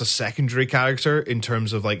just a secondary character in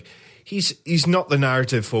terms of like he's not the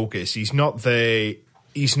narrative focus. He's not the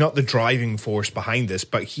driving force behind this,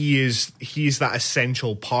 but he is that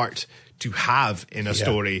essential part to have in a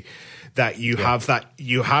story, that you have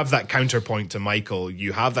that counterpoint to Michael,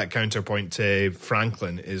 you have that counterpoint to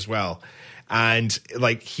Franklin as well. And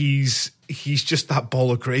like he's just that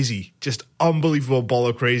ball of crazy, just unbelievable ball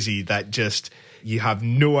of crazy that just you have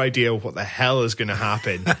no idea what the hell is going to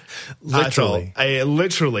happen. Literally.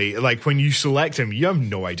 Literally, like when you select him, you have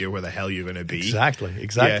no idea where the hell you're going to be.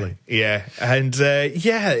 Exactly. Yeah. And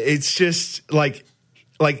it's just like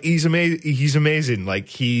he's amazing. Like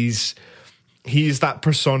he's that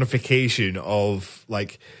personification of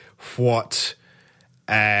like what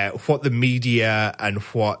the media and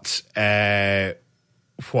what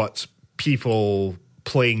people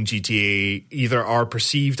playing GTA either are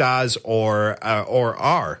perceived as or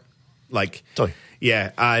are like. Sorry.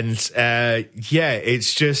 Yeah, and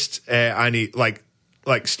it's just and he, like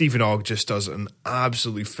like Stephen Ogg just does an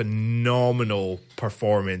absolutely phenomenal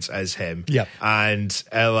performance as him. Yep. And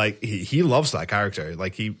like he loves that character.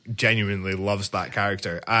 Like he genuinely loves that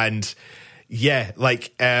character. And yeah,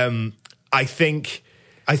 like I think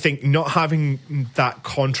not having that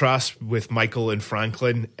contrast with Michael and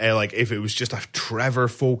Franklin, like if it was just a Trevor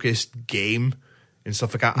focused game and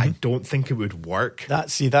stuff like that, I don't think it would work.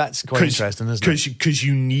 That's quite interesting, isn't it? Because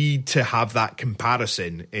you need to have that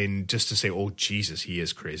comparison in just to say, oh Jesus, he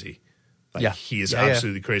is crazy. Like, Yeah. he is Yeah,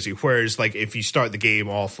 absolutely crazy. Whereas, like, if you start the game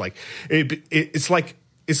off like it's like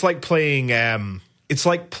playing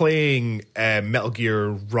Metal Gear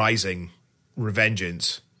Rising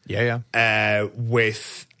Revengeance. Yeah.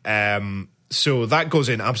 With so that goes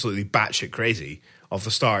in absolutely batshit crazy off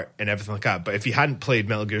the start and everything like that. But if you hadn't played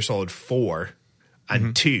Metal Gear Solid 4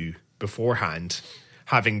 and 2 beforehand,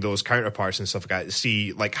 having those counterparts and stuff like that, to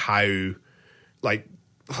see like how, like,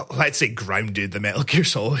 let's say grounded the Metal Gear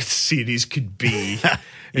Solid series could be and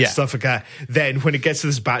Yeah. stuff like that. Then when it gets to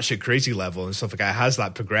this batshit crazy level and stuff like that, it has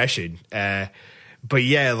that progression. But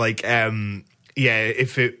yeah, like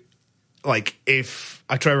if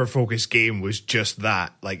a Trevor focused game was just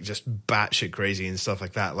that, like just batshit crazy and stuff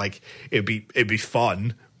like that, like it'd be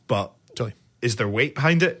fun, but Totally. is there weight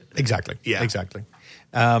behind it? Exactly. Yeah. Exactly.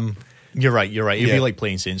 You're right. It'd Yeah. be like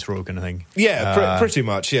playing Saints Row kind of thing. Yeah, pretty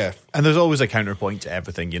much. Yeah, And there's always a counterpoint to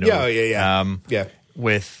everything, you know. Yeah. Yeah.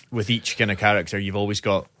 With each kind of character, you've always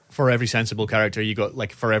got, for every sensible character, you got,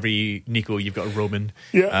 like, for every Nico, you've got a Roman.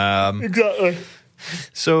 Exactly.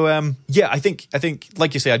 So I think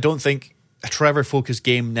like you say, I don't think a Trevor focused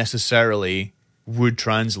game necessarily would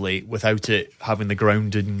translate without it having the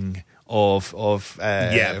grounding of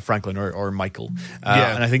Franklin or Michael.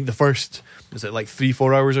 And I think the first, is it like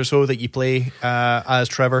 3-4 hours or so that you play as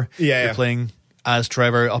Trevor? You're playing as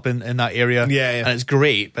Trevor up in that area. And it's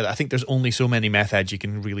great, but I think there's only so many meth heads you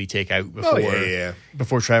can really take out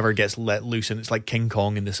before Trevor gets let loose, and it's like King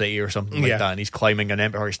Kong in the city or something like that, and he's climbing an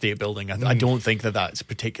Empire State Building. I don't think that's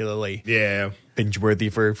particularly binge worthy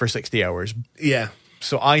for 60 hours. Yeah.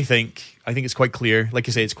 So I think it's quite clear. Like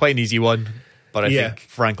you say, it's quite an easy one, but I think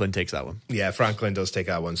Franklin takes that one. Yeah, Franklin does take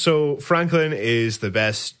that one. So Franklin is the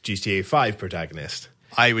best GTA 5 protagonist.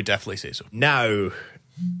 I would definitely say so. Now,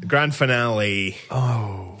 the grand finale.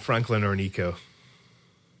 Oh, Franklin or Nico?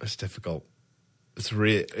 It's difficult. It's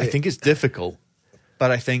really. I think it's difficult,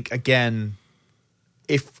 but I think again,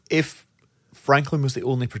 if Franklin was the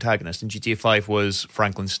only protagonist and GTA 5 was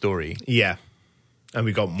Franklin's story, and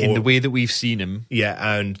we got more in the way that we've seen him,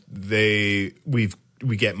 and we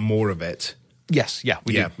get more of it. Yes,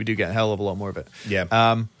 we do get a hell of a lot more of it.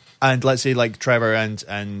 Yeah. And let's say like Trevor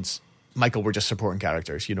and Michael were just supporting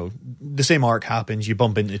characters. You know, the same arc happens. You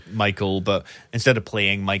bump into Michael, but instead of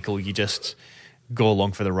playing Michael, you just go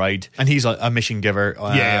along for the ride. And he's a mission giver.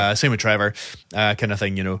 Same with Trevor, kind of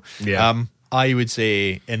thing. You know. Yeah. I would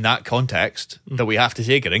say in that context that we have to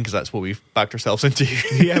take it in because that's what we've backed ourselves into.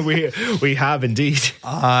 Yeah, we have indeed.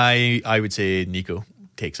 I would say Nico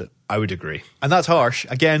takes it. I would agree, and that's harsh.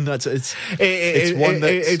 Again, it's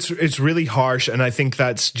really harsh, and I think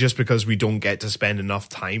that's just because we don't get to spend enough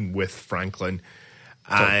time with Franklin.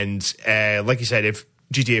 And like you said, if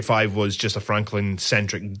GTA 5 was just a Franklin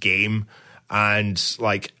centric game, and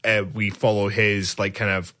like we follow his like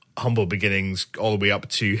kind of humble beginnings all the way up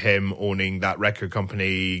to him owning that record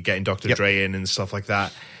company, getting Dr. Dre in and stuff like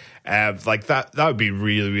that. Like that would be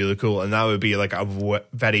really, really cool, and that would be like a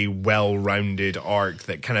very well-rounded arc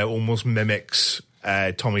that kind of almost mimics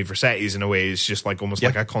Tommy Vercetti's in a way. It's just like almost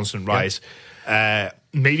like a constant rise.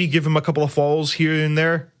 Maybe give him a couple of falls here and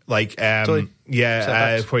there, like where he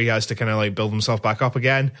has to kind of like build himself back up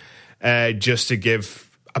again, just to give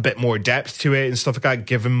a bit more depth to it and stuff like that.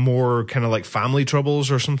 Give him more kind of like family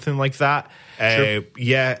troubles or something like that.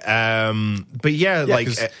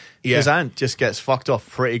 His aunt just gets fucked off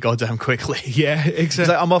pretty goddamn quickly. Yeah, exactly. He's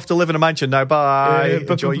like, I'm off to live in a mansion now. Bye.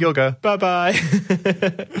 Enjoy yoga. Bye.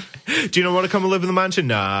 Do you not want to come and live in the mansion?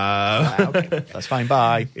 No. Okay, that's fine.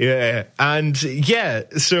 Bye. Yeah, and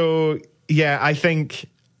so I think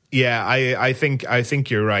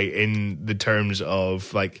you're right in the terms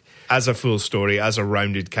of like as a full story, as a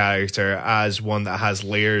rounded character, as one that has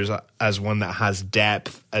layers, as one that has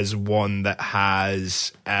depth, as one that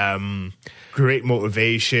has great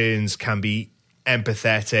motivations, can be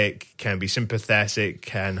empathetic, can be sympathetic,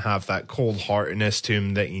 can have that cold-heartedness to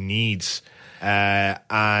him that he needs, and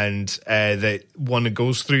that one that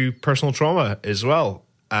goes through personal trauma as well.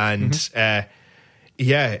 And just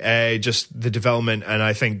the development, and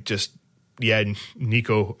I think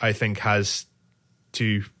Nico, I think, has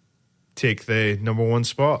to take the number one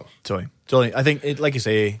spot. Totally. I think, like you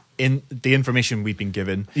say, in the information we've been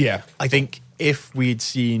given, Yeah. I think if we'd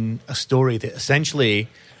seen a story that essentially,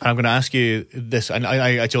 and I'm going to ask you this, and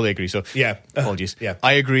I totally agree. So Yeah. apologies. Yeah.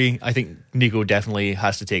 I agree. I think Nico definitely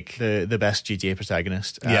has to take the best GTA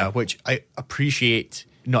protagonist. Which I appreciate.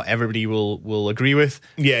 Not everybody will agree with.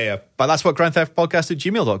 Yeah. But that's what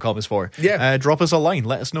grandtheftpodcast@gmail.com is for. Yeah. Drop us a line.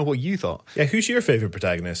 Let us know what you thought. Yeah. Who's your favorite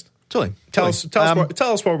protagonist? Totally. Tell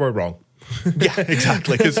us where we're wrong. Yeah,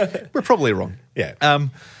 exactly. Because we're probably wrong. Yeah.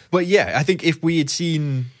 But yeah, I think if we had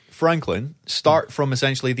seen Franklin start from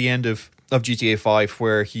essentially the end of GTA 5,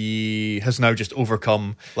 where he has now just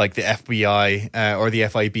overcome like the FBI or the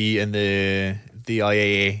FIB and the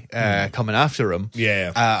IAA coming after him.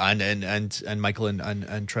 Yeah. And Michael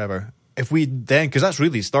and Trevor. If we then, because that's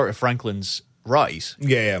really the start of Franklin's rise.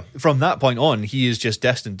 Yeah. From that point on, he is just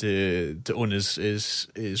destined to own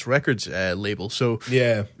his records label. So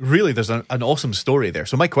Yeah. really, there's an awesome story there.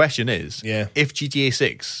 So my question is, Yeah. if GTA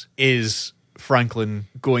 6 is Franklin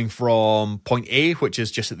going from point A, which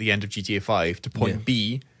is just at the end of GTA 5, to point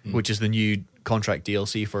B, which is the new contract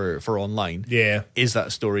DLC for online, Yeah. is that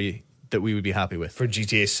a story that we would be happy with For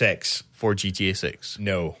GTA 6. for GTA 6?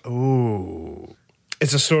 No. Ooh.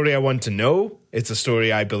 It's a story I want to know. It's a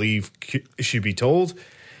story I believe should be told.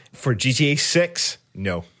 For GTA 6,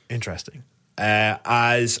 no. Interesting.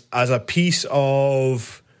 As a piece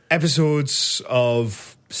of episodes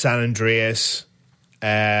of San Andreas,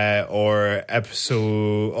 or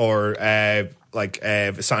episode or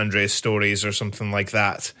San Andreas stories or something like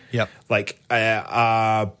that. Yep. Like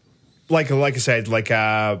I said, like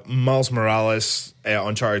Miles Morales,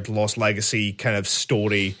 Uncharted Lost Legacy kind of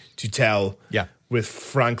story to tell. Yeah. With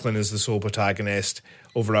Franklin as the sole protagonist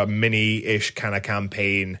over a mini-ish kind of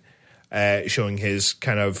campaign, showing his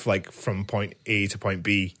kind of like from point A to point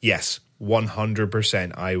B. Yes,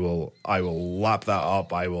 100%. I will lap that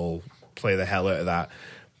up. I will play the hell out of that.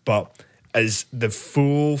 But as the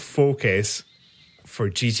full focus for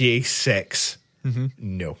GTA 6,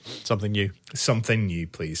 no. Something new. Something new,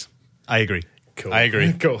 please. I agree. Cool. I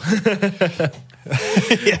agree. Cool.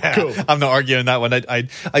 Yeah, Cool. I'm not arguing that one.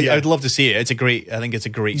 I'd love to see it. I think it's a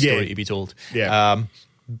great story Yeah. to be told. Yeah.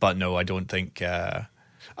 But no, I don't think it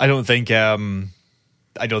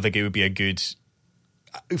would be a good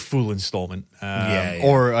full installment.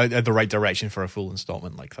 Or the right direction for a full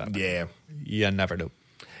installment like that. Yeah. You never know.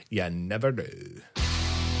 You never know.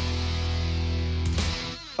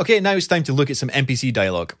 Okay, now it's time to look at some NPC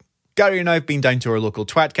dialogue. Gary and I have been down to our local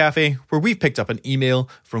Twat Cafe, where we've picked up an email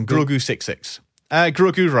from Grogu66.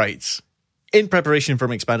 Grogu writes, in preparation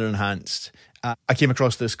for Expanded Enhanced, I came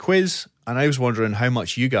across this quiz, and I was wondering how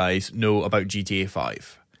much you guys know about GTA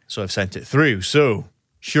 5. So I've sent it through. So,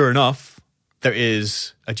 sure enough, there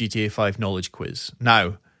is a GTA 5 knowledge quiz.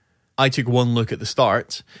 Now, I took one look at the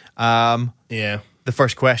start. Yeah. The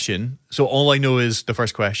first question. So all I know is the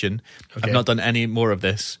first question. Okay. I've not done any more of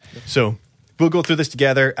this. So we'll go through this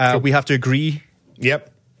together. We have to agree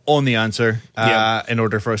Yep. on the answer Yeah. in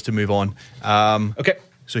order for us to move on. Okay.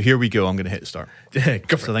 So here we go. I'm going to hit start.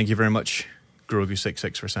 Go for So thank you very much,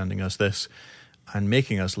 Grogu66, for sending us this and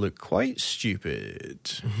making us look quite stupid.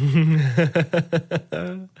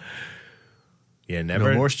 Yeah,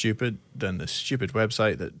 never. No more stupid than the stupid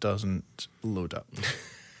website that doesn't load up.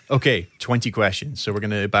 Okay, 20 questions. So we're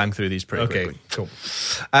going to bang through these pretty Okay, quickly. cool.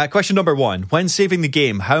 Question number 1. When saving the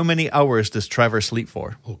game, how many hours does Trevor sleep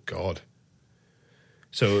for? Oh, God.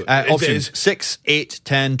 So, Options 6, 8,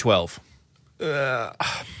 10, 12.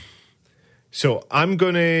 So I'm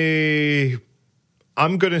gonna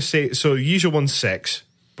say, so usual one's 6,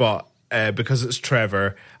 but because it's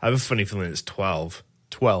Trevor, I have a funny feeling it's 12.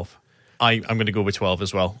 12. I'm going to go with 12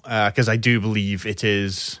 as well, because I do believe it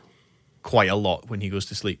is quite a lot when he goes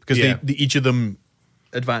to sleep, because Yeah. each of them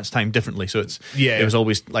advance time differently. So it was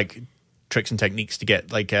always like tricks and techniques to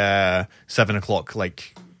get like 7 o'clock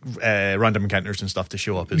like random encounters and stuff to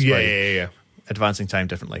show up as well. Yeah. Advancing time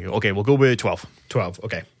differently. Okay, we'll go with 12. 12,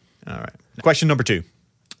 okay. All right. Question number 2.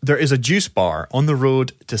 There is a juice bar on the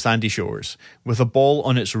road to Sandy Shores with a ball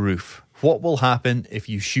on its roof. What will happen if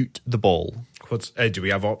you shoot the ball? Do we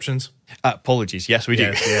have options? Apologies. Yes, we do.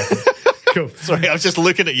 Yes, yeah. Cool. Sorry, I was just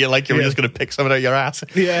looking at you like you were just going to pick something out of your ass.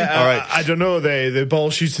 Yeah, All right. I don't know. The ball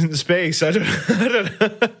shoots into space. I don't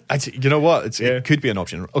know. You know what? It could be an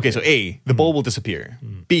option. Okay, so A, the ball will disappear.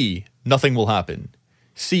 B, nothing will happen.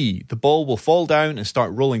 C, the ball will fall down and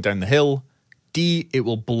start rolling down the hill. D, it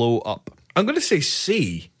will blow up. I'm going to say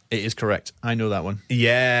C. It is correct. I know that one.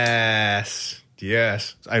 Yes.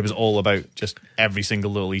 I was all about just every single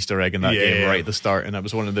little Easter egg in that game right at the start, and that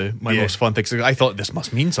was one of my most fun things. I thought this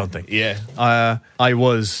must mean something. Yeah. I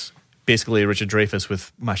was basically Richard Dreyfuss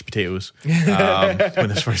with mashed potatoes when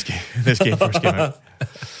this game first came out.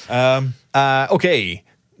 Okay,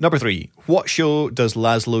 number 3. What show does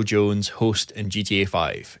Laszlo Jones host in GTA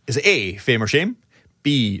 5? Is it A, Fame or Shame?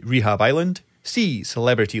 B, Rehab Island? C,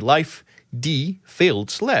 Celebrity Life? D, Failed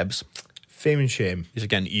Celebs? Fame and Shame. These are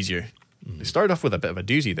getting easier. They started off with a bit of a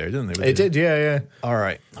doozy there, didn't they? It did, yeah. All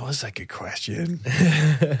right. Oh, that's a good question.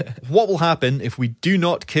 What will happen if we do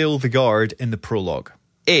not kill the guard in the prologue?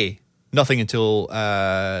 A, nothing until...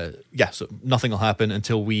 so nothing will happen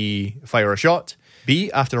until we fire a shot.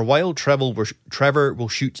 B, after a while, Trevor will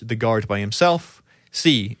shoot the guard by himself.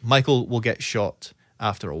 C, Michael will get shot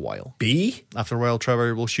after a while. B? After a while,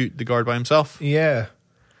 Trevor will shoot the guard by himself. Yeah.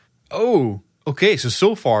 Oh, okay.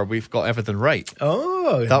 So far, we've got everything right.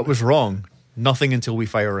 Oh. That was wrong. Nothing until we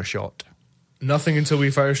fire a shot. Nothing until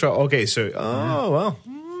we fire a shot. Okay, so... Oh, well.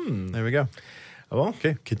 There we go. Oh, well.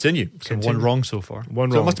 Okay, continue. So Continue. one wrong so far.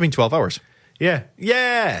 One So wrong. it must have been 12 hours. Yeah.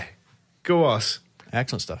 Yeah. Go us.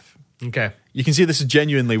 Excellent stuff. Okay. You can see this is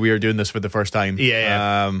genuinely, we are doing this for the first time.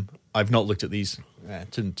 Yeah. I've not looked at these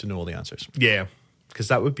to know all the answers. Yeah. Because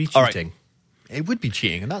that would be All right. cheating. It would be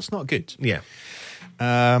cheating, and that's not good. Yeah.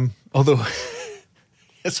 Although,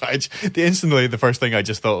 sorry, instantly the first thing I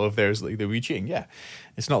just thought of there is like the wee cheating. Yeah,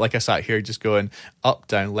 it's not like I sat here just going up,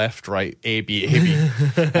 down, left, right, A, B, A,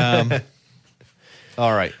 B.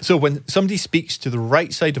 All right. So when somebody speaks to the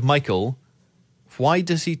right side of Michael, why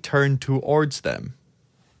does he turn towards them?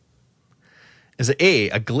 Is it A,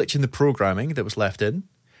 a glitch in the programming that was left in?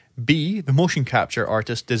 B, the motion capture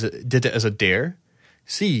artist did it as a dare?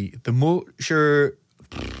 C, the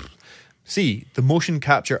motion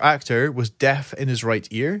capture actor was deaf in his right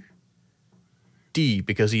ear? D,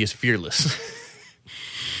 because he is fearless.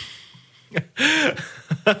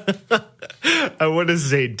 I want to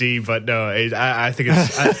say D, but no, I think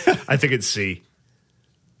it's I think it's C.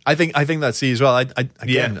 I think that's C as well. I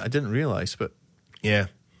Yeah. didn't realize, but Yeah.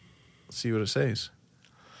 let's see what it says.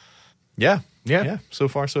 Yeah. Yeah. So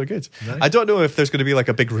far, so good. Nice. I don't know if there's going to be like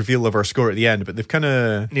a big reveal of our score at the end, but they've kind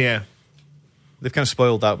of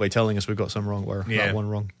spoiled that by telling us we've got some wrong or Yeah. that one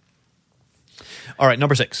wrong. All right,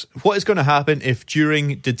 number 6. What is going to happen if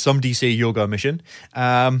during Did Somebody Say Yoga mission,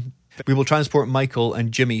 we will transport Michael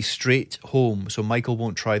and Jimmy straight home so Michael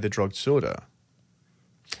won't try the drugged soda?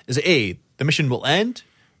 Is it A, the mission will end,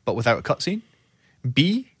 but without a cutscene?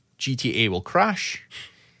 B, GTA will crash?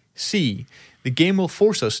 C, the game will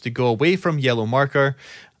force us to go away from Yellow Marker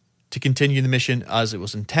to continue the mission as it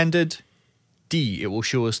was intended? D, it will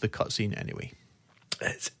show us the cutscene anyway.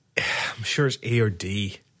 I'm sure it's A or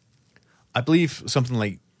D. I believe something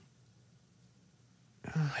like,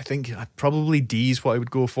 I think probably D is what I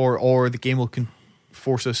would go for, or the game will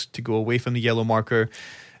force us to go away from the Yellow Marker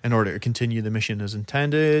in order to continue the mission as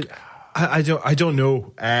intended. I don't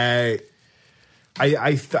know. I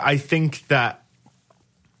think that.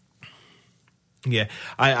 Yeah,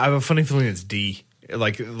 I have a funny feeling it's D.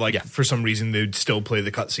 Like Yeah. for some reason they'd still play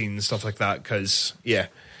the cutscene and stuff like that. Because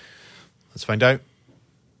Let's find out.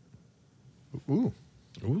 Ooh.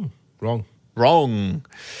 wrong. Wrong.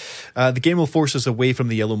 The game will force us away from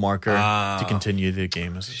the Yellow Marker to continue the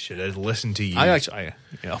game. Should have listened to you. That's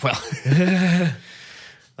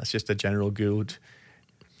just a general good.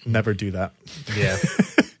 Never do that. Yeah,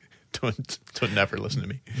 Don't never listen to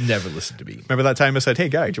me. never listen to me. Remember that time I said, "Hey,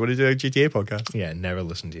 guy, do you want to do a GTA podcast?" Yeah, never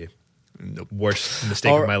listen to you. Nope. Worst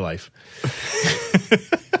mistake Or- of my life.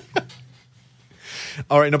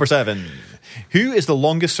 All right, number 7. Who is the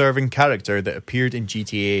longest serving character that appeared in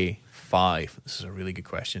GTA 5? This is a really good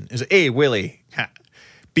question. Is it A, Willie?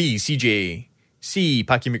 B, CJ? C,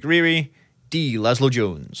 Packy McReary? D, Laszlo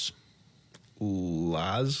Jones?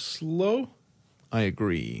 Laszlo? I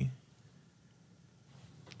agree.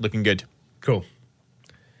 Looking good. Cool.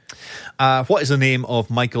 What is the name of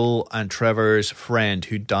Michael and Trevor's friend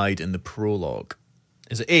who died in the prologue?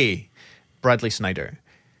 Is it A, Bradley Snyder?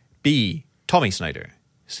 B, Tommy Snyder?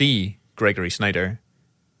 C, Gregory Snyder?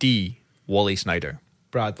 D, Wally Snyder?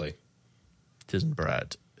 Bradley. It isn't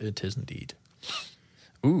Brad. It is indeed.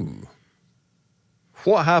 Ooh.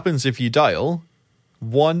 What happens if you dial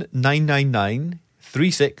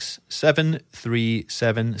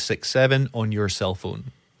 1-999-3673-767 on your cell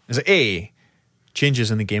phone? Is it A,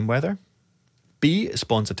 changes in the game weather? B, it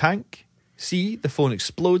spawns a tank? C, the phone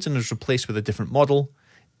explodes and is replaced with a different model?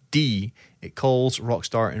 D, it calls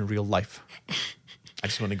Rockstar in real life? I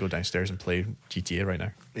just want to go downstairs and play GTA right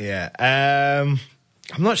now. Yeah. I'm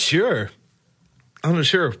not sure.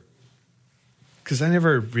 Because I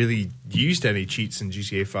never really used any cheats in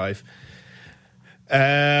GTA 5.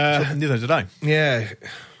 Neither did I. Yeah.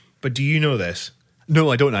 But do you know this?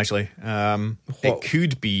 No, I don't actually. It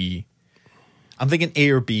could be I'm thinking A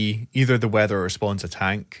or B. Either the weather or spawns a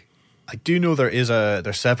tank. I do know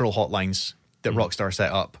there's several hotlines that Rockstar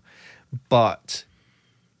set up, but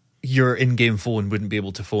your in-game phone wouldn't be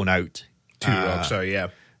able to phone out To Rockstar, yeah.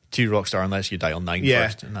 to Rockstar unless you dial 9 Yeah.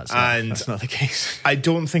 first, and that's And- not the case. I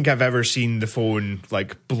don't think I've ever seen the phone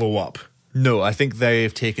like blow up. No, I think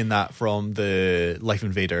they've taken that from the Life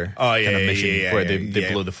Invader kind of mission where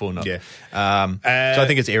they blow the phone up. Yeah. So I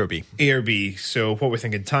think it's A or B. A or B. So what we're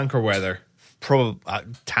thinking, tank or weather? Probably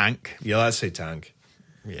tank. Yeah, let's say tank.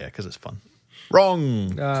 Yeah, because it's fun.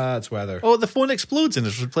 Wrong. It's weather. Oh, the phone explodes and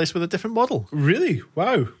is replaced with a different model. Really?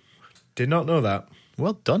 Wow. Did not know that.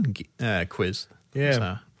 Well done, quiz. Yeah.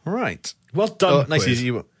 So, all right. Well done. Nice, quiz.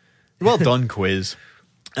 easy. Well done, quiz.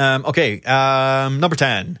 Okay, number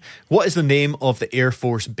 10. What is the name of the Air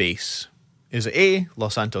Force base? Is it A,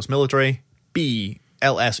 Los Santos Military, B,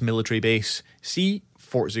 LS Military Base, C,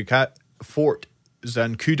 Fort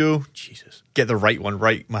Zancudo, Jesus, get the right one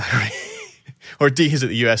right, man. Or D, is it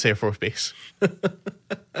the US Air Force Base?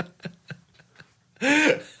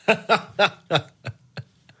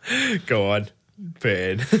 Go on. Put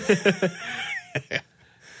it in.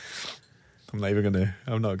 I'm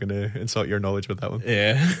not gonna insult your knowledge with that one.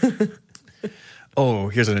 Yeah. Oh,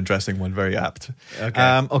 here's an interesting one, very apt.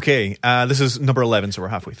 Okay. This is number 11, so we're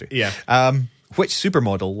halfway through. Yeah. Which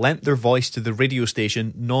supermodel lent their voice to the radio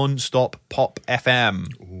station Non-Stop Pop FM?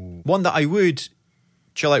 Ooh. One that I would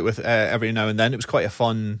chill out with every now and then. It was quite a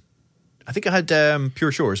fun... I think it had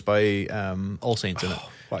Pure Shores by All Saints in it,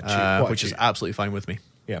 which is absolutely fine with me.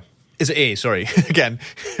 Yeah. Is it A? Sorry. Again,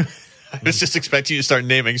 I was just expecting you to start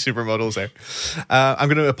naming supermodels there. I'm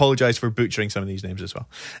going to apologise for butchering some of these names as well.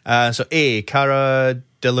 So A, Cara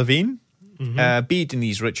Delevingne. B,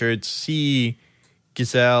 Denise Richards. C,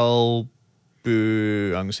 Giselle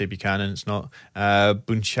I'm going to say Buchanan. It's not.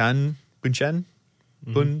 Bunchen?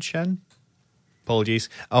 Apologies.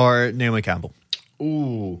 Or Naomi Campbell.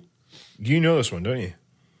 Ooh. You know this one, don't you?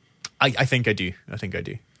 I think I do.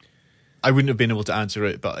 I wouldn't have been able to answer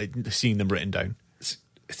it, but seeing them written down.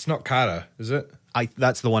 It's not Cara, is it?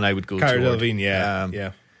 That's the one I would go Cara toward. Delevingne,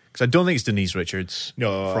 yeah. Because I don't think it's Denise Richards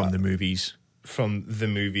from the movies. From the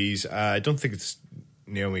movies. I don't think it's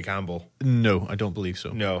Naomi Campbell. No, I don't believe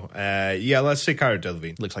so. No. Let's say Cara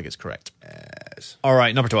Delevingne. Looks like it's correct. Yes. All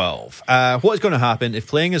right, number 12. What is going to happen if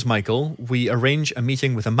playing as Michael, we arrange a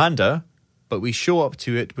meeting with Amanda, but we show up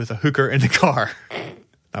to it with a hooker in the car?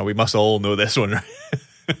 Now, we must all know this one, right?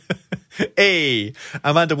 A,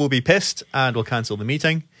 Amanda will be pissed and will cancel the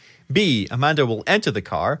meeting. B, Amanda will enter the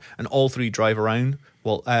car and all three drive around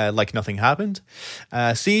like nothing happened.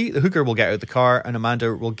 C, the hooker will get out of the car and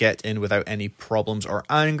Amanda will get in without any problems or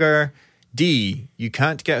anger. D, you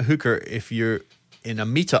can't get a hooker if you're in a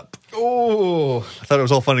meetup. Oh. I thought it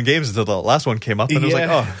was all fun and games until the last one came up and I was like,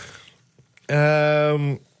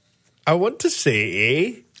 oh. I want to say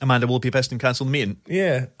A. Amanda will be pissed and cancel the meeting.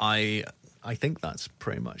 Yeah. I think that's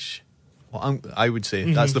pretty much what I would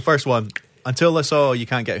say. That's the first one. Until I saw you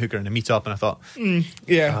can't get a hooker in a meetup, and I thought,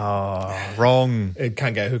 Yeah. oh, wrong. It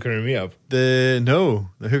can't get a hooker in me up. The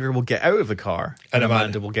hooker will get out of the car, and And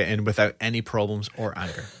Amanda will get in without any problems or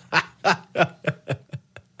anger.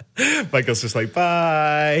 Michael's just like,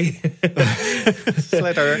 bye.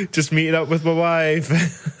 Later. Just meeting up with my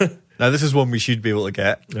wife. Now, this is one we should be able to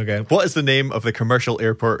get. Okay. What is the name of the commercial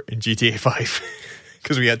airport in GTA 5?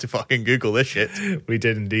 Because we had to fucking Google this shit. We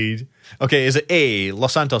did indeed. Okay, is it A,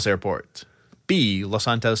 Los Santos Airport? B, Los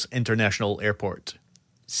Santos International Airport?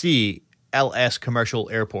 C, LS Commercial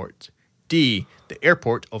Airport? D, the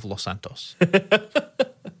Airport of Los Santos?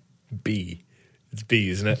 B. It's B,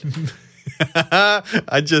 isn't it?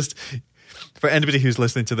 For anybody who's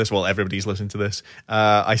listening to this, well, everybody's listening to this,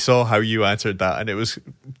 I saw how you answered that, and it was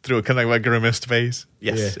through a kind of like grimaced face.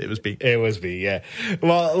 Yes, Yeah. it was B. It was B, yeah.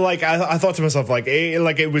 Well, like, I thought to myself, like,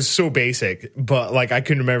 it was so basic, but, like, I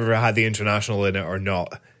couldn't remember if it had the international in it or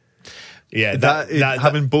not. Yeah,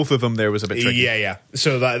 Having both of them there was a bit tricky. Yeah.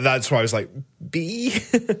 So that's why I was like, B?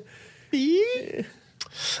 B?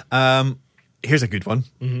 Here's a good one.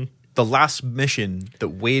 Mm-hmm. The last mission that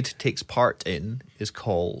Wade takes part in is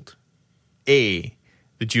called A,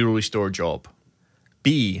 the jewelry store job,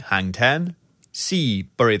 B, Hang 10, C,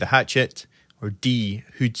 Bury the Hatchet, or D,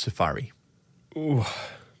 Hood Safari. Ooh,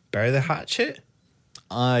 Bury the Hatchet?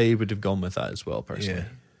 I would have gone with that as well, personally.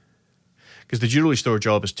 Because the jewelry store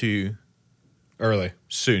job is too Early.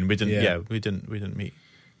 soon. We didn't meet.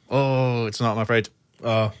 Oh, it's not, I'm afraid.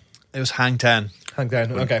 Oh. It was Hang 10. Hang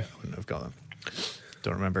 10, okay. Wouldn't have got them.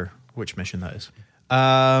 Don't remember which mission that is.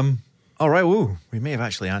 All right, we may have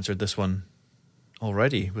actually answered this one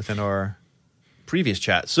already within our previous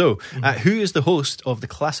chat. So, who is the host of the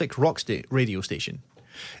classic rock radio station?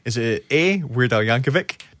 Is it A, Weird Al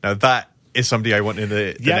Yankovic? Now, that is somebody I want in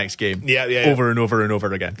the next game. Yeah. Over and over and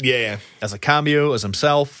over again. Yeah. As a cameo, as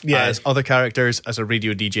himself, Yeah. as other characters, as a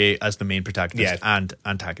radio DJ, as the main protagonist and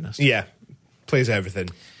antagonist. Yeah. Plays everything.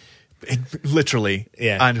 Literally.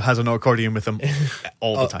 Yeah. And has an accordion with him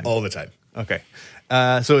all the time. All the time. Okay.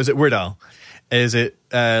 So is it Weird Al? Is it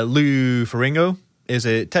Lou Ferrigno? Is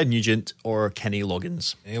it Ted Nugent or Kenny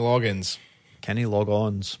Loggins? Any logins? Kenny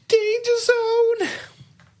Loggins. Danger Zone.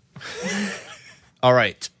 All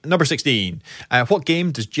right. Number 16. What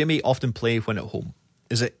game does Jimmy often play when at home?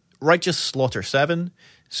 Is it Righteous Slaughter 7,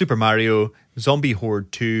 Super Mario, Zombie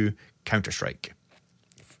Horde 2, Counter-Strike?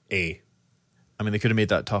 A. I mean, they could have made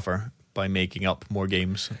that tougher by making up more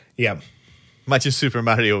games. Yeah. Imagine Super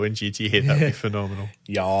Mario and GTA. That'd be phenomenal.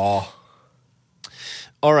 Yeah. All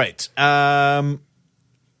right.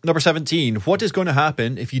 Number 17. What is going to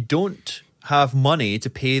happen if you don't have money to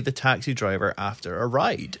pay the taxi driver after a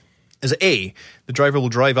ride? Is it A, the driver will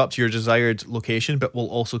drive up to your desired location but will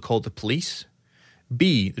also call the police?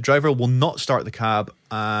 B, the driver will not start the cab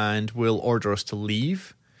and will order us to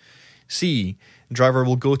leave? C, the driver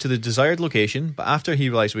will go to the desired location, but after he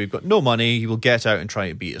realizes we've got no money, he will get out and try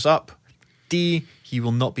to beat us up? D, he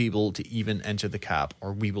will not be able to even enter the cab,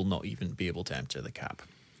 or we will not even be able to enter the cab.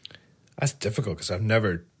 That's difficult because I've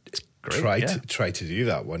never tried to do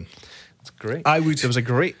that one. That's great. I would. There was a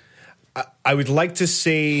great... I would like to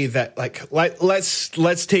say that,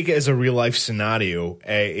 let's take it as a real life scenario.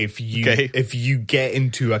 If you get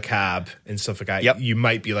into a cab and stuff like that, you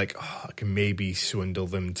might be like, oh, I can maybe swindle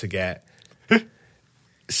them to get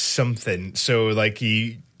something. So like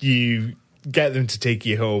you get them to take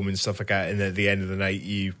you home and stuff like that, and at the end of the night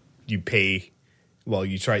you pay. Well,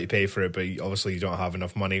 you try to pay for it, but obviously you don't have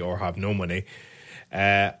enough money or have no money.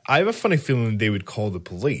 I have a funny feeling they would call the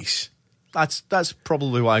police. That's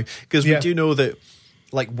probably why, because we do know that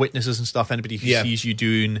like witnesses and stuff, anybody who sees you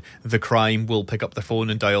doing the crime will pick up the phone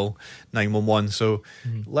and dial 911. So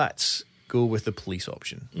let's go with the police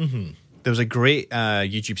option. There was a great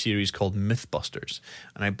YouTube series called Mythbusters,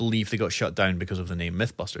 and I believe they got shut down because of the name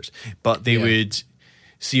Mythbusters, but they would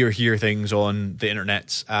see or hear things on the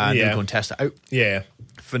internet and they would go and test it out.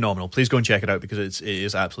 Phenomenal. Please go and check it out because it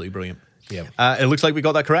is absolutely brilliant. It looks like we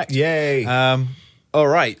got that correct. Yay. All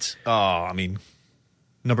right. Oh, I mean,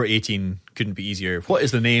 number 18 couldn't be easier. What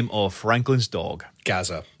is the name of Franklin's dog?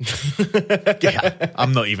 Gaza.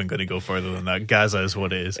 I'm not even going to go further than that. Gaza is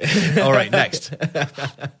what it is. All right, next.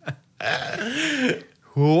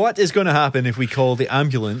 What is going to happen if we call the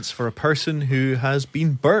ambulance for a person who has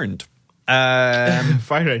been burned?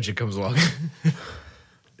 Fire engine comes along.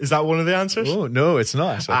 Is that one of the answers? Oh, no, it's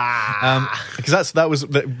not. Because that was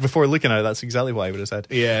before looking at it, that's exactly what I would have said.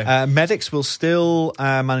 Medics will still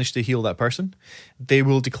manage to heal that person. They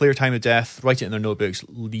will declare time of death, write it in their notebooks,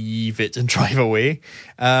 leave it and drive away.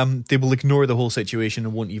 They will ignore the whole situation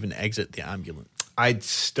and won't even exit the ambulance. I'd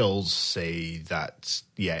still say that's,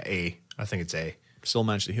 A. I think it's A. Still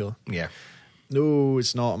manage to heal. Yeah. No,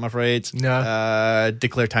 it's not, I'm afraid. No.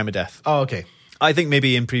 Declare time of death. Oh, okay. I think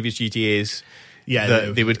maybe in previous GTAs...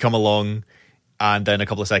 they would come along and then a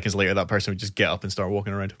couple of seconds later that person would just get up and start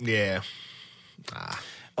walking around.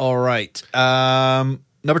 All right.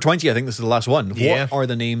 Number 20, I think this is the last one. What are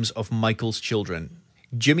the names of Michael's children?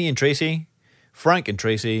 Jimmy and Tracy, Frank and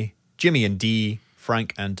Tracy, Jimmy and Dee,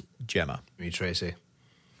 Frank and Gemma. Me, Tracy.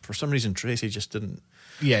 For some reason, Tracy just didn't...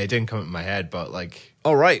 Yeah, it didn't come in my head, but like...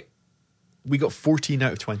 All right. We got 14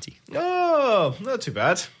 out of 20. Oh, not too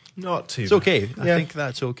bad. Not too bad. It's okay. I think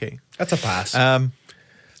that's okay. That's a pass.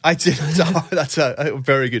 I did. That's a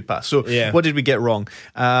very good pass. So, what did we get wrong?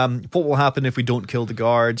 What will happen if we don't kill the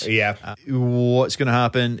guards? What's going to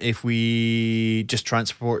happen if we just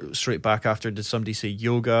transport straight back after? Did somebody say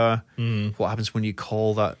yoga? What happens when you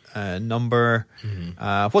call that number?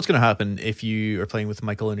 What's going to happen if you are playing with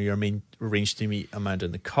Michael and you're arranged to meet Amanda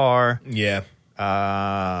in the car?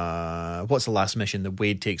 What's the last mission that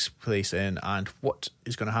Wade takes place in? And what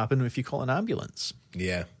is going to happen if you call an ambulance?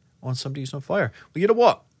 On somebody who's on fire? Well, you know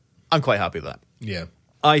what? I'm quite happy with that.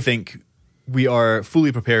 I think we are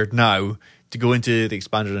fully prepared now to go into the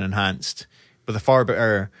expanded and enhanced with a far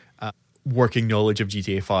better working knowledge of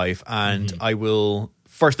GTA 5. And I will...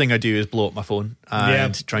 First thing I do is blow up my phone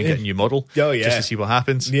and try and get a new model. Just to see what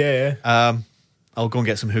happens. I'll go and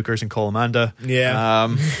get some hookers and call Amanda.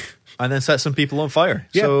 And then set some people on fire.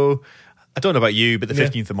 So... I don't know about you, but the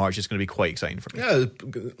 15th of March is going to be quite exciting for me.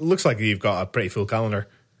 It looks like you've got a pretty full calendar.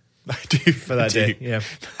 I do for that day. Yeah,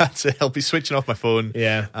 that's it. I'll be switching off my phone.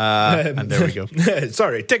 Yeah, and there we go.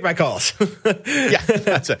 Sorry, take my calls. Yeah,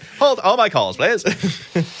 that's it. Hold all my calls, please.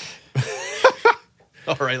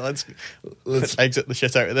 All right, let's exit the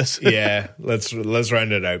shit out of this. Yeah, let's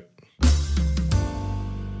round it out.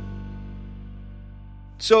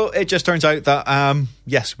 So it just turns out that,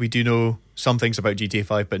 yes, we do know some things about GTA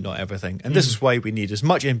 5, but not everything. And this is why we need as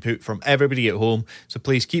much input from everybody at home. So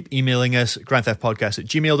please keep emailing us,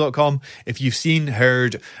 grandtheftpodcast@gmail.com. If you've seen,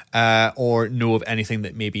 heard, or know of anything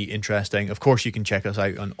that may be interesting. Of course, you can check us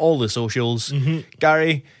out on all the socials.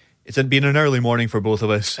 Gary, it's been an early morning for both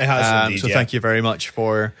of us. It has indeed, so thank you very much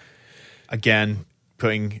for, again,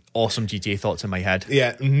 putting awesome GTA thoughts in my head.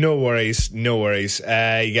 Yeah, no worries.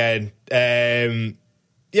 Again,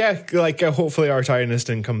 yeah, like hopefully our tiredness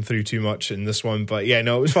didn't come through too much in this one, but yeah,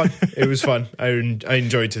 no, it was fun. It was fun. I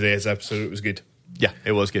enjoyed today's episode. It was good. Yeah,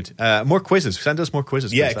 it was good. More quizzes. Send us more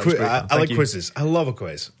quizzes. Yeah, Chris. I like quizzes. I love a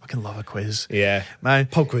quiz. I can love a quiz. Yeah, man.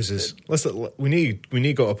 Pub quizzes. We need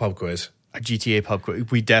to go to a pub quiz. A GTA pub quiz.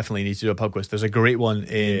 We definitely need to do a pub quiz. There's a great one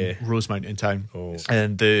in Rosemount in town,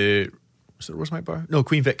 and was it Rosemount Bar? No,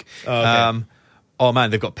 Queen Vic. Oh, okay. Oh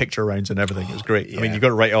man, they've got picture rounds and everything. It was great. Yeah. I mean, you've got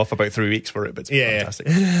to write off about 3 weeks for it, but it's fantastic.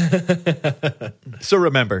 So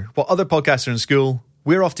remember, while other podcasts are in school,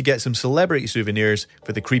 we're off to get some celebrity souvenirs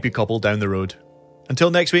for the creepy couple down the road.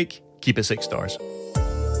 Until next week, keep it 6 stars.